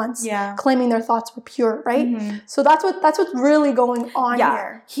that he wants, claiming their thoughts were pure, right? So that's what's really going on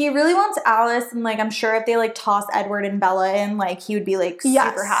here. He really wants Alice, and like I'm sure if they like toss Edward and Bella in, like he would be like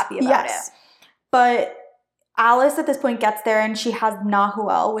super happy about it. But Alice at this point gets there, and she has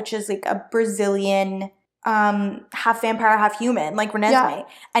Nahuel, which is like a Brazilian half vampire, half human, like Renesmee,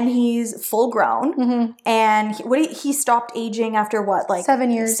 and he's full grown, and he stopped aging after what, like 7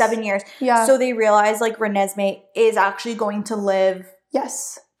 years. 7 years. Yeah. So they realize like Renesmee is actually going to live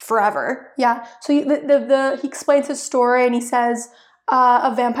forever. Yeah. So he explains his story, and he says,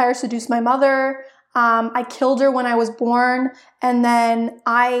 a vampire seduced my mother. I killed her when I was born, and then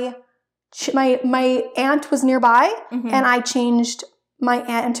my aunt was nearby, and I changed my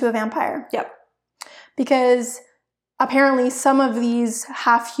aunt into a vampire. Yep. Because apparently some of these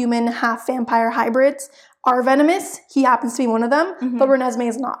half-human, half-vampire hybrids are venomous. He happens to be one of them, but Renesmee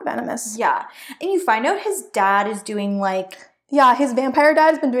is not venomous. Yeah. And you find out his dad is doing like... Yeah, his vampire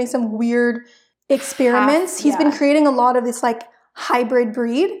dad has been doing some weird experiments. He's been creating a lot of this like hybrid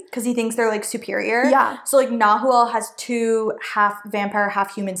breed. Because he thinks they're like superior. Yeah. So like Nahuel has 2 half-vampire,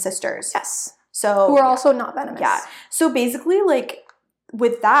 half-human sisters. Yes. So who are also not venomous. Yeah. So basically like...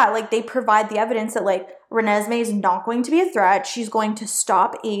 with that, like, they provide the evidence that, like, Renesmee is not going to be a threat. She's going to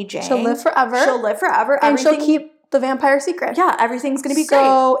stop aging. She'll live forever. And she'll keep the vampire secret. Yeah, everything's going to be great.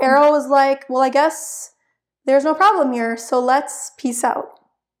 So Aro was like, well, I guess there's no problem here, so let's peace out.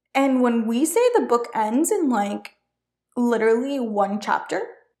 And when we say the book ends in, like, literally one chapter,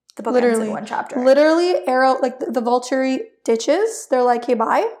 the book ends in one chapter. Literally, Aro, like, the Volturi ditches. They're like, hey,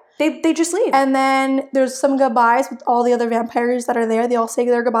 bye. They just leave. And then there's some goodbyes with all the other vampires that are there. They all say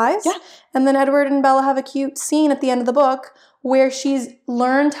their goodbyes. Yeah. And then Edward and Bella have a cute scene at the end of the book where she's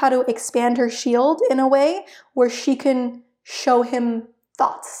learned how to expand her shield in a way where she can show him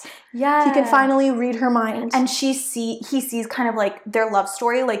thoughts. Yeah. He can finally read her mind. And he sees kind of like their love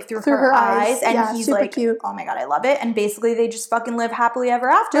story like through her eyes. And he's like, cute. Oh my God, I love it. And basically they just fucking live happily ever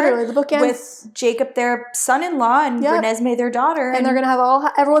after. Literally, the book ends with Jacob, their son-in-law, and Renesmee, their daughter. And they're going to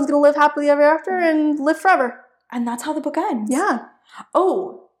have everyone's going to live happily ever after and live forever. And that's how the book ends. Yeah.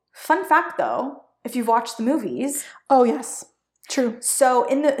 Oh, fun fact though, if you've watched the movies. Oh, yes. True.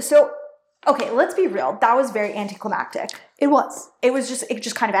 Okay, let's be real. That was very anticlimactic. It was. It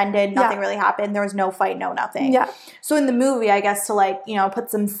just kind of ended. Nothing really happened. There was no fight, no nothing. Yeah. So in the movie, I guess to like, put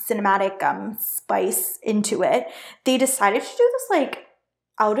some cinematic spice into it, they decided to do this like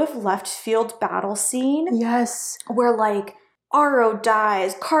out of left field battle scene. Yes. Where like Aro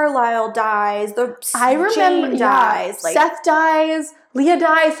dies, Carlisle dies, Jane dies, like Seth dies, Leah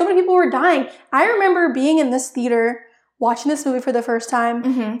dies. So many people were dying. I remember being in this theater watching this movie for the first time.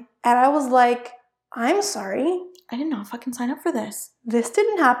 Mm-hmm. And I was like, I'm sorry. I did not fucking sign up for this. This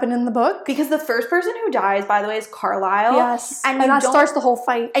didn't happen in the book. Because the first person who dies, by the way, is Carlisle. Yes. And that starts the whole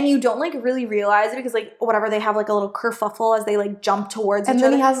fight. And you don't, like, really realize it because, like, whatever, they have, like, a little kerfuffle as they, like, jump towards each other.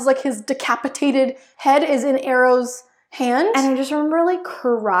 And then he has, like, his decapitated head is in Arrow's hand. And I just remember, like,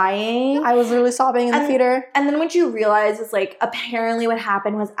 crying. I was literally sobbing in the theater. And then what you realize is, like, apparently what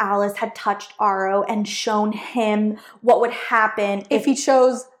happened was Alice had touched Aro and shown him what would happen if he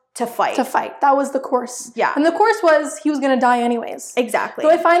chose to fight. That was the course. Yeah. And the course was he was going to die anyways. Exactly. So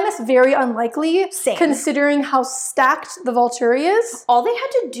I find this very unlikely. Same. Considering how stacked the Volturi is. All they had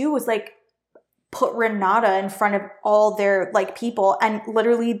to do was, like, put Renata in front of all their, like, people, and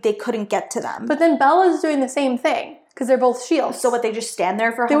literally they couldn't get to them. But then Bella's doing the same thing, because they're both shields. So what, they just stand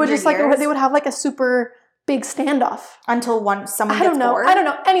there for 100 years? They would just, years? like, they would have, like, a super big standoff. Until someone gets bored? I don't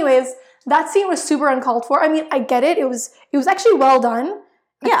know. Anyways, that scene was super uncalled for. I mean, I get it. It was actually well done.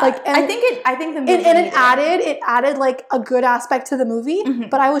 Yeah, like, I think the movie it added like a good aspect to the movie,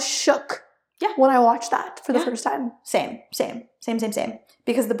 but I was shook when I watched that for the first time. Same.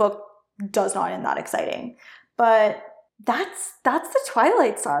 Because the book does not end that exciting. But that's the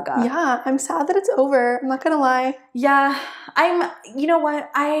Twilight Saga. Yeah, I'm sad that it's over. I'm not gonna lie. Yeah, you know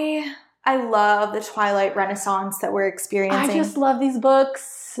what? I love the Twilight Renaissance that we're experiencing. I just love these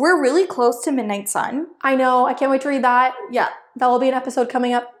books. We're really close to Midnight Sun. I know. I can't wait to read that. Yeah. That will be an episode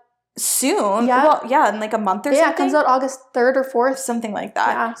coming up soon. Yeah. Well, yeah, in like a month or something. Yeah, it comes out August 3rd or 4th. Something like that.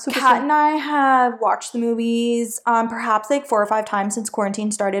 Yeah, super Kat soon. and I have watched the movies perhaps like 4 or 5 times since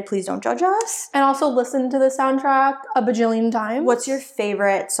quarantine started. Please don't judge us. And also listen to the soundtrack a bajillion times. What's your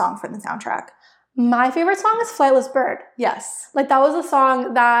favorite song from the soundtrack? My favorite song is Flightless Bird. Yes. Like, that was a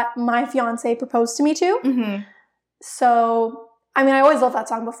song that my fiancé proposed to me to. Mm-hmm. So, I mean, I always loved that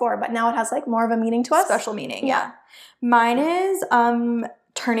song before, but now it has, like, more of a meaning to us. Special meaning, yeah. Mine is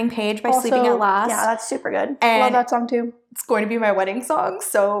Turning Page by also, Sleeping at Last. Yeah, that's super good. And love that song, too. It's going to be my wedding song,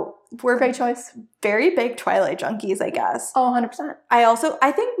 so we're great choice. Very big Twilight junkies, I guess. Oh, 100%.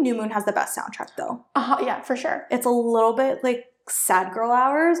 I think New Moon has the best soundtrack, though. Yeah, for sure. It's a little bit, like, sad girl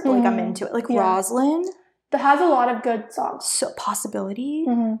hours, but like I'm into it. Like Rosalind. That has a lot of good songs. So Possibility.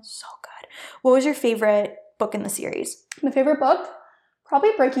 Mm-hmm. So good. What was your favorite book in the series? My favorite book? Probably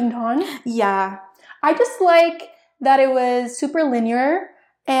Breaking Dawn. Yeah. I just like that it was super linear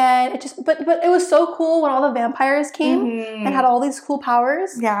and it just but it was so cool when all the vampires came and had all these cool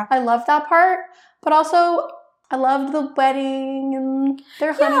powers. Yeah. I loved that part. But also I loved the wedding and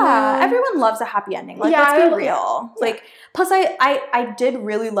their honeymoon. Yeah, everyone loves a happy ending. Like, let's be real. Yeah. Like, plus I did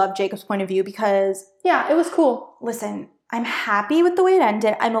really love Jacob's point of view because... Yeah, it was cool. Listen, I'm happy with the way it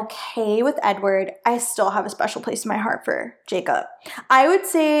ended. I'm okay with Edward. I still have a special place in my heart for Jacob. I would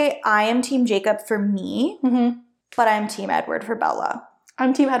say I am Team Jacob for me, but I'm Team Edward for Bella.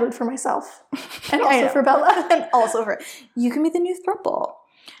 I'm Team Edward for myself. And also for Bella. And also for... You can be the new throuple.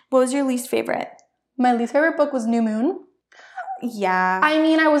 What was your least favorite? My least favorite book was New Moon. Yeah. I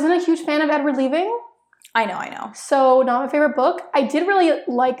mean, I wasn't a huge fan of Edward leaving. I know. So, not my favorite book. I did really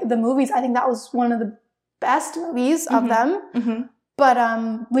like the movies. I think that was one of the best movies of them. Mm-hmm.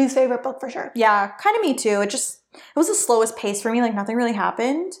 But least favorite book for sure. Yeah, kind of me too. It was the slowest pace for me. Like, nothing really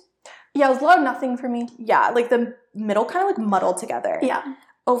happened. Yeah, it was a lot of nothing for me. Yeah, like the middle kind of like muddled together. Yeah.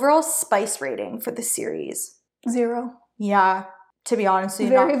 Overall spice rating for the series? 0. Yeah. To be honest with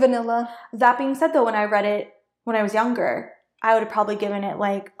you. Very vanilla. That being said, though, when I read it when I was younger, I would have probably given it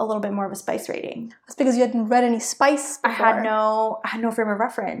like a little bit more of a spice rating. That's because you hadn't read any spice before. I had no frame of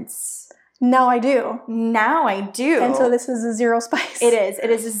reference. Now I do. And so this is a 0 spice. It is. It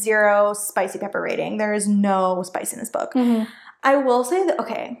is a 0 spicy pepper rating. There is no spice in this book. Mm-hmm. I will say that,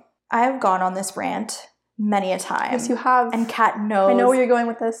 okay, I have gone on this rant many a time. Yes, you have. And Kat knows. I know where you're going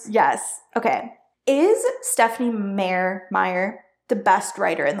with this. Yes. Okay. Is Stephenie Meyer the best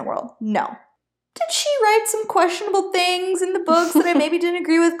writer in the world? No. Did she write some questionable things in the books that I maybe didn't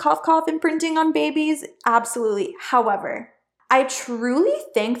agree with? Cough, cough, imprinting on babies? Absolutely. However, I truly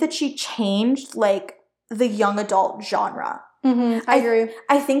think that she changed, like, the young adult genre. Mm-hmm. I agree.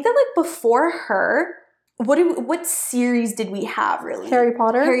 I think that, like, before her, what series did we have, really? Harry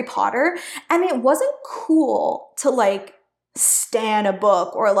Potter. Harry Potter. And it wasn't cool to, like, stan a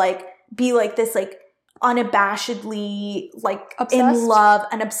book or, like, be, like, this, like, unabashedly, like, obsessed? In love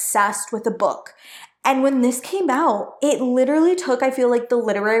and obsessed with a book. And when this came out, it literally took, I feel like, the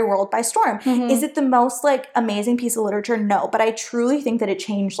literary world by storm. Mm-hmm. Is it the most, like, amazing piece of literature? No. But I truly think that it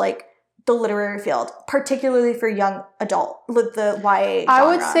changed, like, the literary field, particularly for young adult, the YA genre. I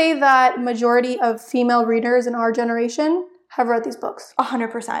would say that majority of female readers in our generation have read these books.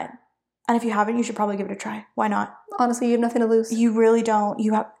 100%. And if you haven't, you should probably give it a try. Why not? Honestly, you have nothing to lose. You really don't.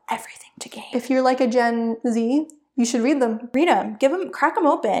 You have everything to gain. If you're like a Gen Z, you should read them. Read them. Crack them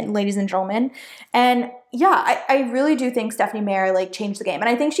open, ladies and gentlemen. And yeah, I really do think Stephenie Meyer, like, changed the game. And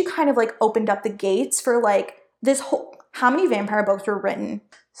I think she kind of, like, opened up the gates for, like, this whole, how many vampire books were written?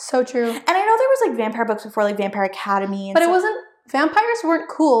 So true. And I know there was, like, vampire books before, like, Vampire Academy. And but it wasn't, vampires weren't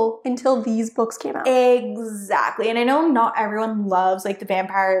cool until these books came out. Exactly. And I know not everyone loves, like, the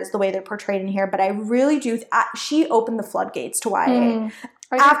vampires the way they're portrayed in here, but I really do, she opened the floodgates to YA.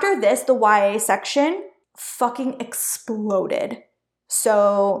 After this, the YA section fucking exploded.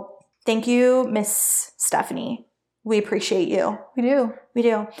 So thank you, Miss Stephenie. We appreciate you. We do. We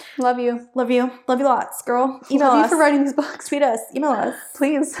do. Love you. Love you. Love you lots, girl. Email love us. you for writing these books. Tweet us. Email us.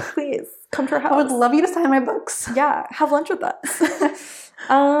 Please. Please. Come to our house. I would love you to sign my books. Yeah. Have lunch with us. But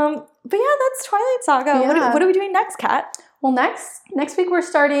yeah, that's Twilight Saga. Yeah. What are we doing next, Kat? Well, next week we're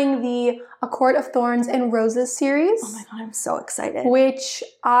starting the A Court of Thorns and Roses series. Oh my god, I'm so excited. Which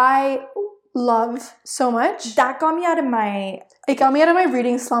I love so much. That got me out of my... It got me out of my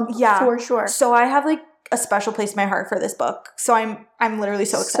reading slump, for sure. So I have, like, a special place in my heart for this book. So I'm literally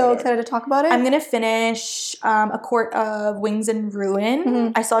so excited. So excited to talk about it. I'm going to finish A Court of Wings and Ruin.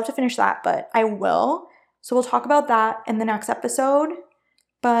 Mm-hmm. I still have to finish that, but I will. So we'll talk about that in the next episode.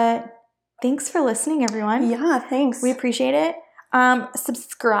 But thanks for listening, everyone. Yeah, thanks. We appreciate it.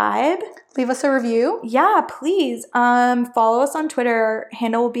 Subscribe. Leave us a review. Yeah, please. Follow us on Twitter.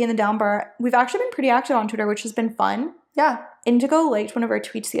 Handle will be in the down bar. We've actually been pretty active on Twitter, which has been fun. Yeah. Indigo liked one of our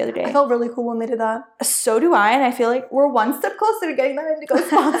tweets the other day. I felt really cool when they did that. So do I, and I feel like we're one step closer to getting that Indigo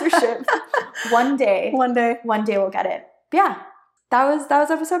sponsorship. One day we'll get it. But yeah, that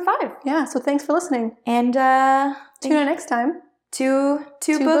was episode 5. Yeah, so thanks for listening. And tune in next time. Two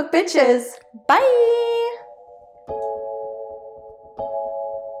book bitches. Bye.